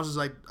shit. I was just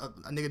like a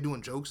nigga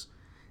doing jokes,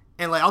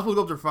 and like I was supposed to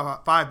go up there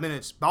for 5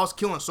 minutes, but I was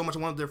killing so much. I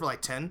went up there for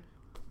like 10,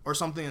 or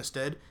something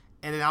instead.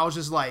 And then I was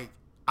just like,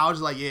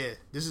 yeah,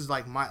 this is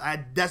like I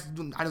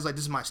was like,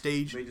 this is my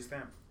stage. Made your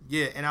stamp.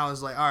 Yeah, and I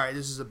was like, all right,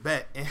 this is a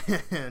bet.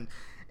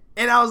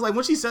 And I was like,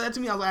 when she said that to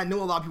me, I was like, I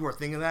know a lot of people are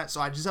thinking that, so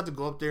I just have to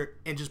go up there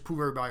and just prove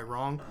everybody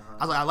wrong.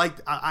 I was like,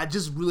 I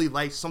just really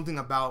liked something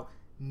about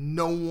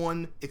no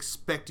one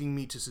expecting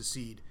me to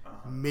succeed.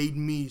 Made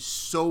me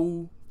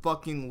so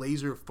fucking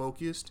laser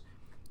focused.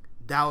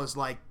 That was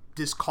like,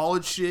 this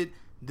college shit,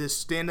 this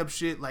stand-up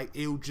shit, like,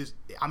 I'm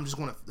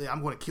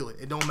gonna kill it.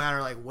 It don't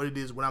matter like what it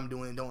is, what I'm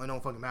doing, it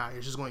don't fucking matter.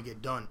 It's just gonna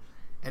get done.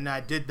 And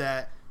I did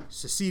that,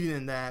 succeeded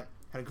in that,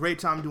 had a great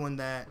time doing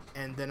that,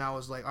 and then I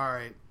was like, all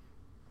right,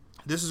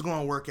 this is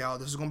gonna work out,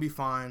 this is gonna be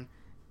fine.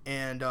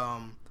 And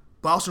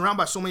but I was surrounded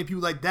by so many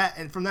people like that,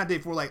 and from that day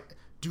forward, like,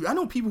 dude, I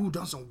know people who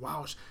done some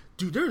wild shit.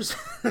 Dude, there's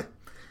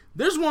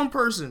one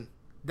person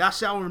that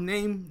shall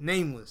remain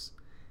nameless,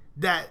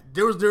 that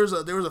there was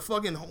a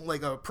fucking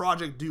like a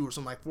project due or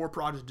something, like 4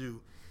 projects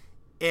due,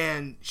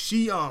 and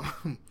she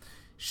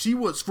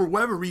was, for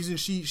whatever reason,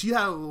 she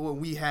had what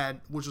we had,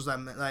 which was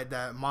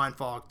that mind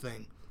fog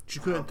thing. She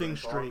couldn't think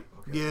straight.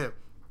 Okay. Yeah.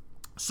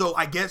 So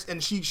I guess,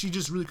 and she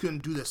just really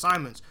couldn't do the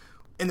assignments,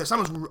 and the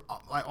assignments were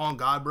like, on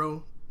God,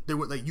 bro. They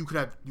were like, you could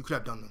have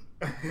done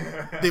them.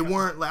 They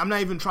weren't like, I'm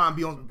not even trying to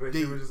be on. But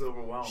she was just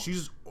overwhelmed.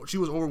 She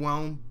was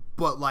overwhelmed,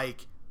 but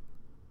like,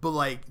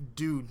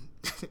 dude,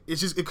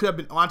 it could have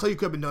been. I tell you, it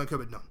could have been done. It could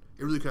have been done.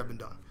 It really could have been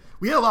done.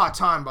 We had a lot of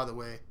time, by the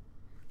way,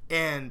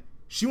 and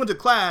she went to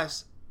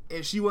class,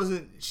 and she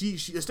wasn't. She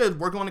instead of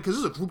working on it, because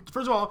this is a group.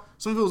 First of all,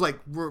 some of it was like,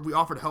 we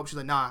offered help. She's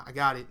like, nah, I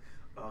got it.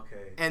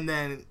 Okay. And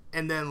then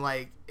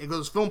like, it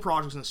goes film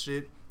projects and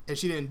shit, and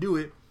she didn't do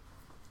it.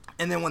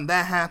 And then when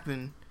that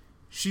happened,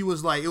 she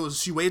was like,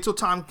 she waited till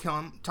time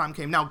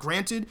came. Now,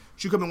 granted,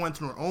 she could have went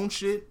through her own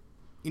shit,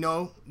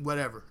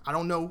 whatever. I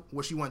don't know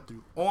what she went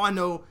through. All I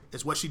know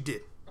is what she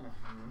did.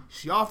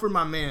 She offered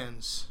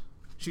there's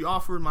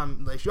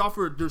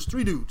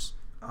 3 dudes.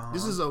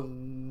 This is a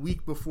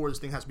week before this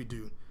thing has to be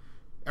due.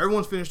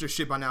 Everyone's finished their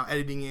shit by now.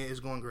 Editing it is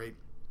going great.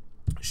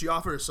 She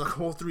offered to suck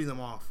all 3 of them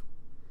off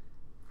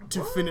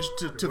to finish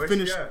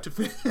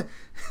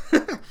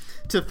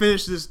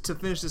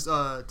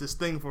this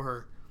thing for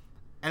her.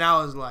 And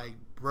I was like,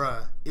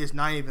 bruh, it's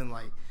not even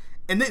like,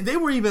 and they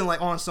were even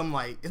like on some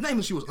like, it's not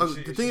even she was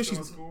ugly. The thing is, she's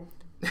in school.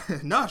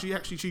 No, she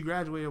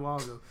graduated a while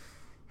ago.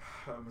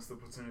 Missed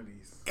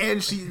opportunities.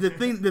 And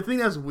the thing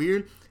that's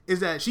weird is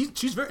that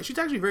she's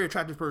actually a very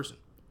attractive person.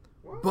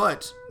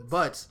 What?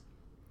 But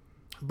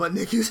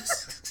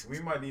niggas, we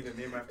might need a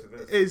name after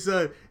this.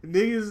 It's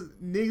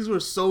niggas were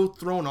so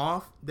thrown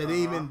off that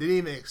they didn't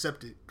even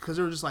accept it, because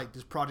they were just like,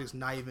 this project's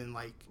not even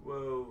like,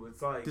 whoa,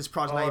 it's like, this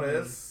project not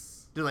even.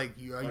 They're like,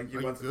 are you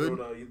good?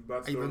 How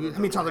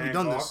many times have you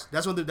done this?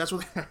 That's what the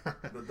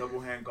double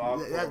hand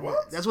golf.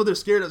 That's what they're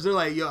scared of. They're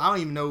like, yo, I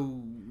don't even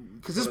know,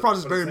 because this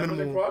project's very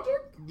minimal.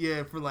 Project?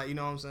 Yeah, for like, you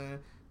know what I'm saying?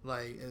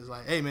 Like, it's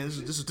like, hey man,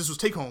 this was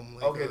take home.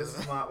 Like, okay, this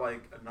is not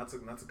like, not to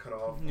cut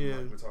off. Yeah,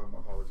 like, we're talking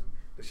about college.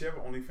 Does she have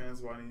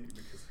OnlyFans? Why?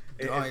 Because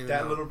if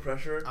that little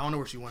pressure, I don't know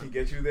where she went, can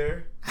get you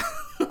there.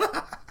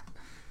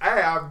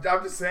 I'm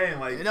just saying,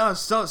 like,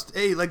 so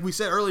hey, like we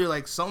said earlier,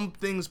 like, some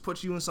things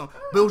put you in some,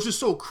 but it was just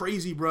so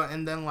crazy, bro.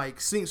 And then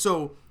like seeing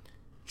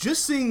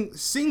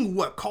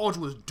what college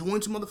was doing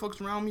to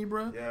motherfuckers around me,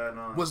 bro. Yeah,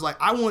 no. Was like,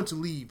 I wanted to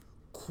leave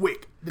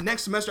quick. The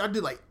next semester, I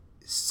did like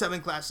 7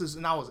 classes,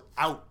 and I was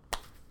out.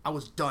 I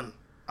was done.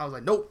 I was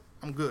like, nope,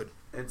 I'm good.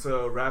 And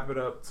to wrap it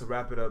up,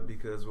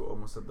 because we're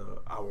almost at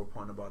the hour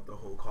point about the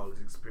whole college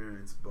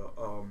experience. But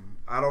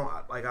I don't,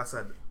 like I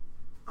said,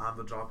 I'm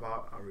the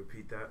dropout. I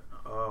repeat that.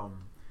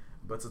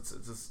 But to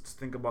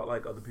think about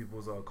like other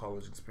people's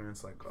college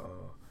experience, like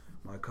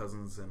my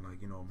cousins and like,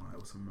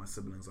 some of my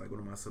siblings. Like one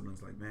of my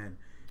siblings, like, man,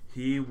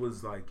 he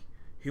was a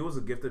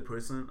gifted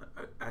person.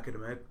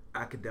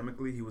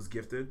 Academically, he was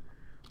gifted,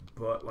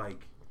 but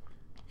like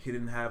he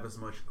didn't have as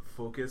much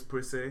focus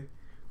per se,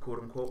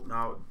 quote unquote.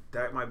 Now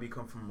that might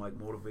come from like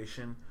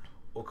motivation,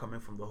 or coming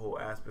from the whole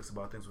aspects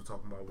about things we're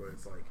talking about, where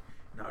it's like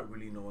not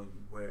really knowing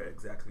where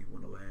exactly you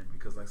want to land,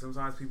 because like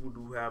sometimes people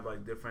do have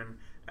like different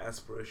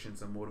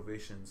aspirations and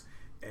motivations,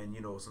 and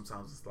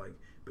sometimes it's like,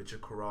 but you're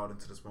corralled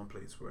into this one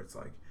place where it's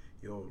like,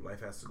 yo, life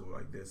has to go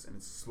like this, and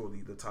it's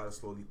the tide is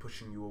slowly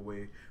pushing you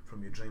away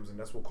from your dreams. And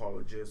that's what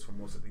college is for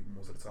most of the people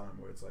most of the time,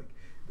 where it's like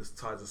this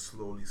tides are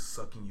slowly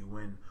sucking you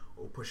in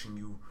or pushing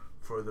you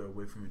further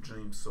away from your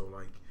dreams. So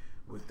like,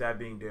 with that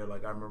being there,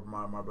 like I remember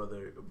my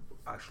brother,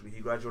 actually he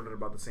graduated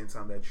about the same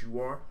time that you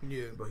are.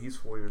 Yeah. But he's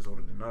 4 years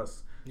older than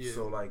us. Yeah.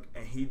 So like,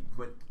 and he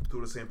went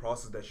through the same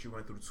process that you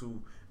went through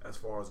too, as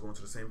far as going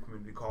to the same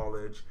community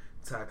college,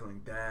 tackling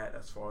that,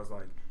 as far as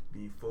like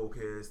being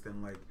focused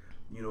and like,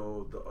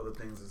 the other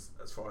things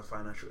as far as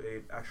financial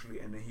aid, actually.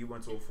 And then he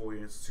went to a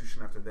 4-year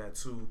institution after that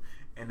too.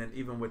 And then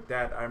even with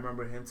that, I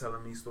remember him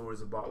telling me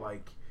stories about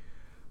like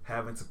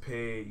having to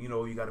pay,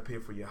 you got to pay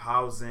for your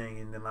housing.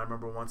 And then I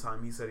remember one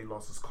time he said he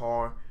lost his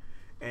car,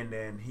 and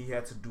then he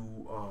had to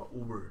do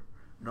Uber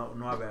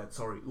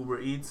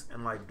Eats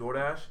and like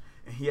DoorDash,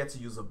 and he had to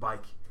use a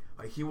bike.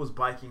 Like he was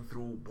biking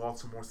through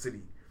Baltimore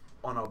City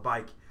on a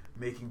bike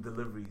making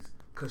deliveries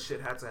because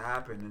shit had to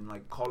happen, and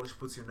like college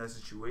puts you in that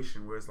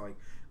situation where it's like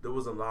there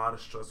was a lot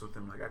of stress with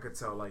him. Like I could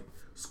tell like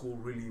school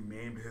really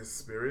maimed his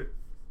spirit.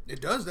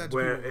 It does that to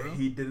where people, bro.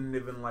 he didn't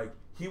even like,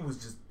 he was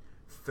just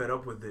fed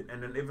up with it.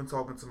 And then even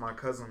talking to my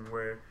cousin,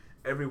 where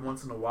every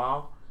once in a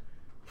while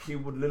he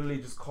would literally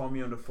just call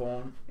me on the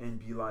phone and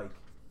be like,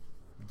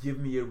 give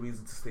me a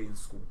reason to stay in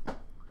school.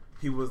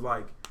 He was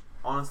like,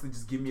 honestly,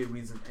 just give me a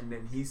reason. And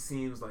then he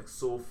seems like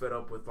so fed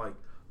up with like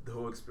the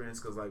whole experience,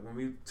 because like when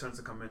we turn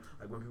to come in,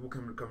 like when people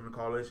come to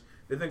college,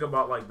 they think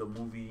about like the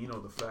movie, you know,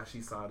 the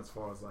flashy side, as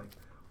far as like,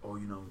 oh,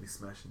 you know, we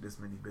smashing this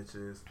many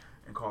bitches,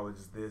 and college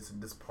is this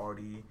and this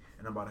party,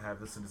 and I'm about to have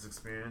this and this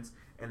experience,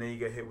 and then you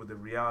get hit with the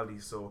reality.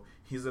 So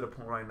he's at a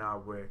point right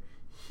now where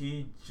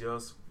he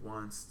just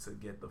wants to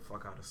get the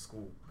fuck out of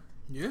school.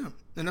 Yeah,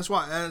 and that's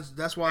why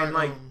and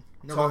like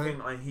no, talking,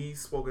 like he's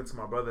spoken to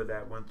my brother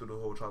that went through the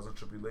whole trials and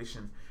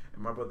tribulation,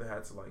 and my brother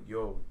had to like,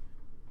 yo,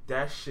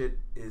 that shit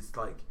is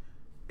like,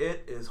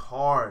 it is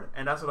hard.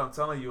 And that's what I'm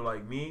telling you,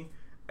 like me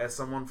as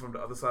someone from the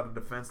other side of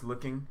the fence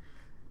looking,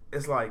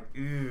 it's like,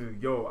 ew,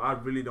 yo, I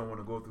really don't want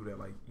to go through that.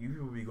 Like, you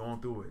people be going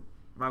through it.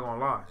 I'm not gonna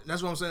lie.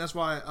 That's what I'm saying. That's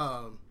why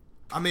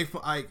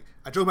I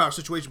joke about our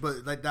situation,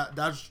 but like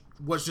that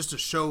was just to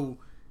show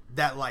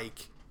that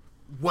like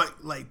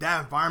what like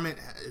that environment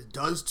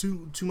does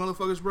to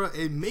motherfuckers, bro.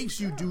 It makes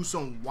you do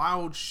some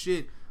wild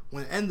shit.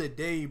 When at the end of the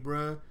day,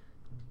 bro,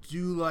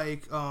 do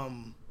like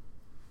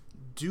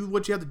do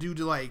what you have to do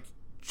to like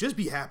just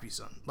be happy,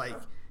 son. Like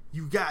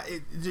you got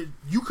it.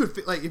 You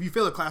could like if you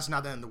fail a class, it's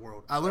not the end of the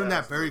world. I learned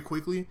that very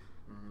quickly.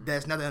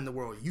 That's not the end of the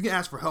world. You can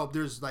ask for help.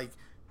 There's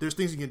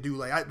things you can do.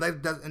 Like I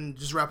like that, and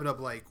just wrap it up.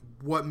 Like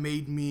what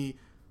made me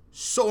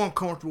so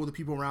uncomfortable with the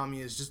people around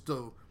me is just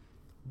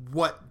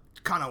what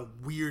kind of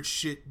weird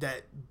shit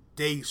that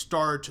they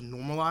started to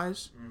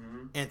normalize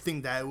and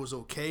think that it was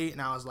okay.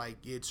 And I was like,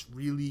 it's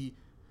really,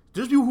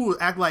 there's people who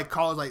act like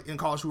college, like in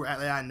college, who are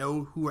like, I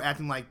know, who are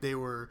acting like they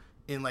were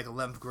in like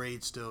 11th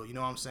grade still. You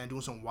know what I'm saying?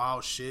 Doing some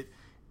wild shit.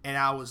 And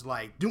I was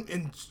like,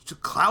 and to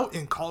clout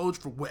in college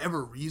for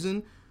whatever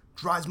reason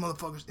drives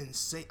motherfuckers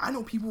insane. I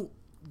know people,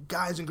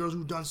 guys and girls,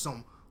 who've done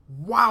some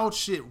wild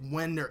shit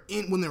when they're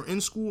in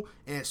school,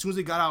 and as soon as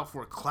they got out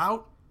for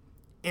clout,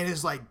 and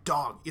it's like,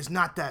 dog, it's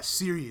not that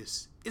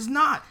serious. It's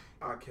not.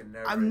 I can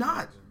never. I'm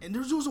not. Imagine. And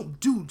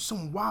there's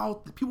some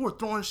wild people are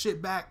throwing their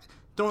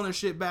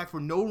shit back for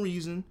no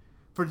reason,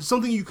 for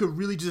something you could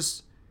really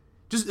just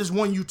is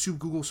one YouTube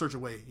Google search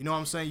away. You know what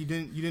I'm saying? You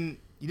didn't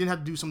have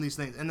to do some of these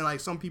things. And then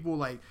like some people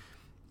like,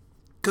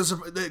 because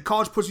the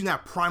college puts you in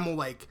that primal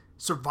like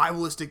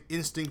survivalistic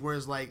instinct where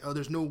it's like, oh,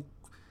 there's no.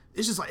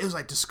 It's just like, it was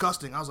like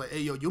disgusting. I was like, hey,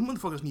 yo, you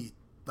motherfuckers need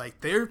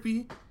like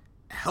therapy,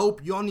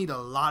 help. Y'all need a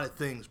lot of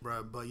things,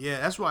 bro. But yeah,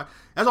 that's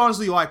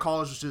honestly why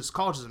college is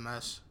a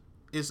mess.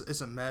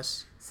 It's a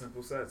mess.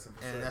 Simple said.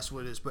 And that's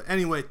what it is. But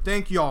anyway,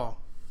 thank y'all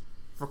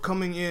for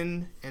coming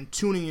in and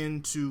tuning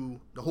in to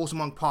the Wholesome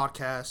Monk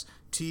podcast.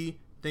 T,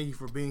 thank you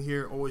for being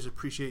here. Always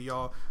appreciate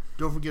y'all.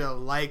 Don't forget to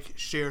like,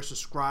 share,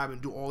 subscribe,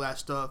 and do all that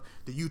stuff.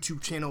 The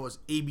YouTube channel is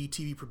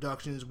ABTV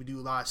Productions. We do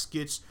a lot of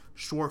skits,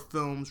 short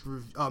films,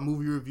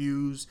 movie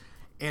reviews,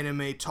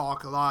 anime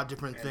talk, a lot of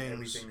different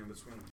things. Everything in between.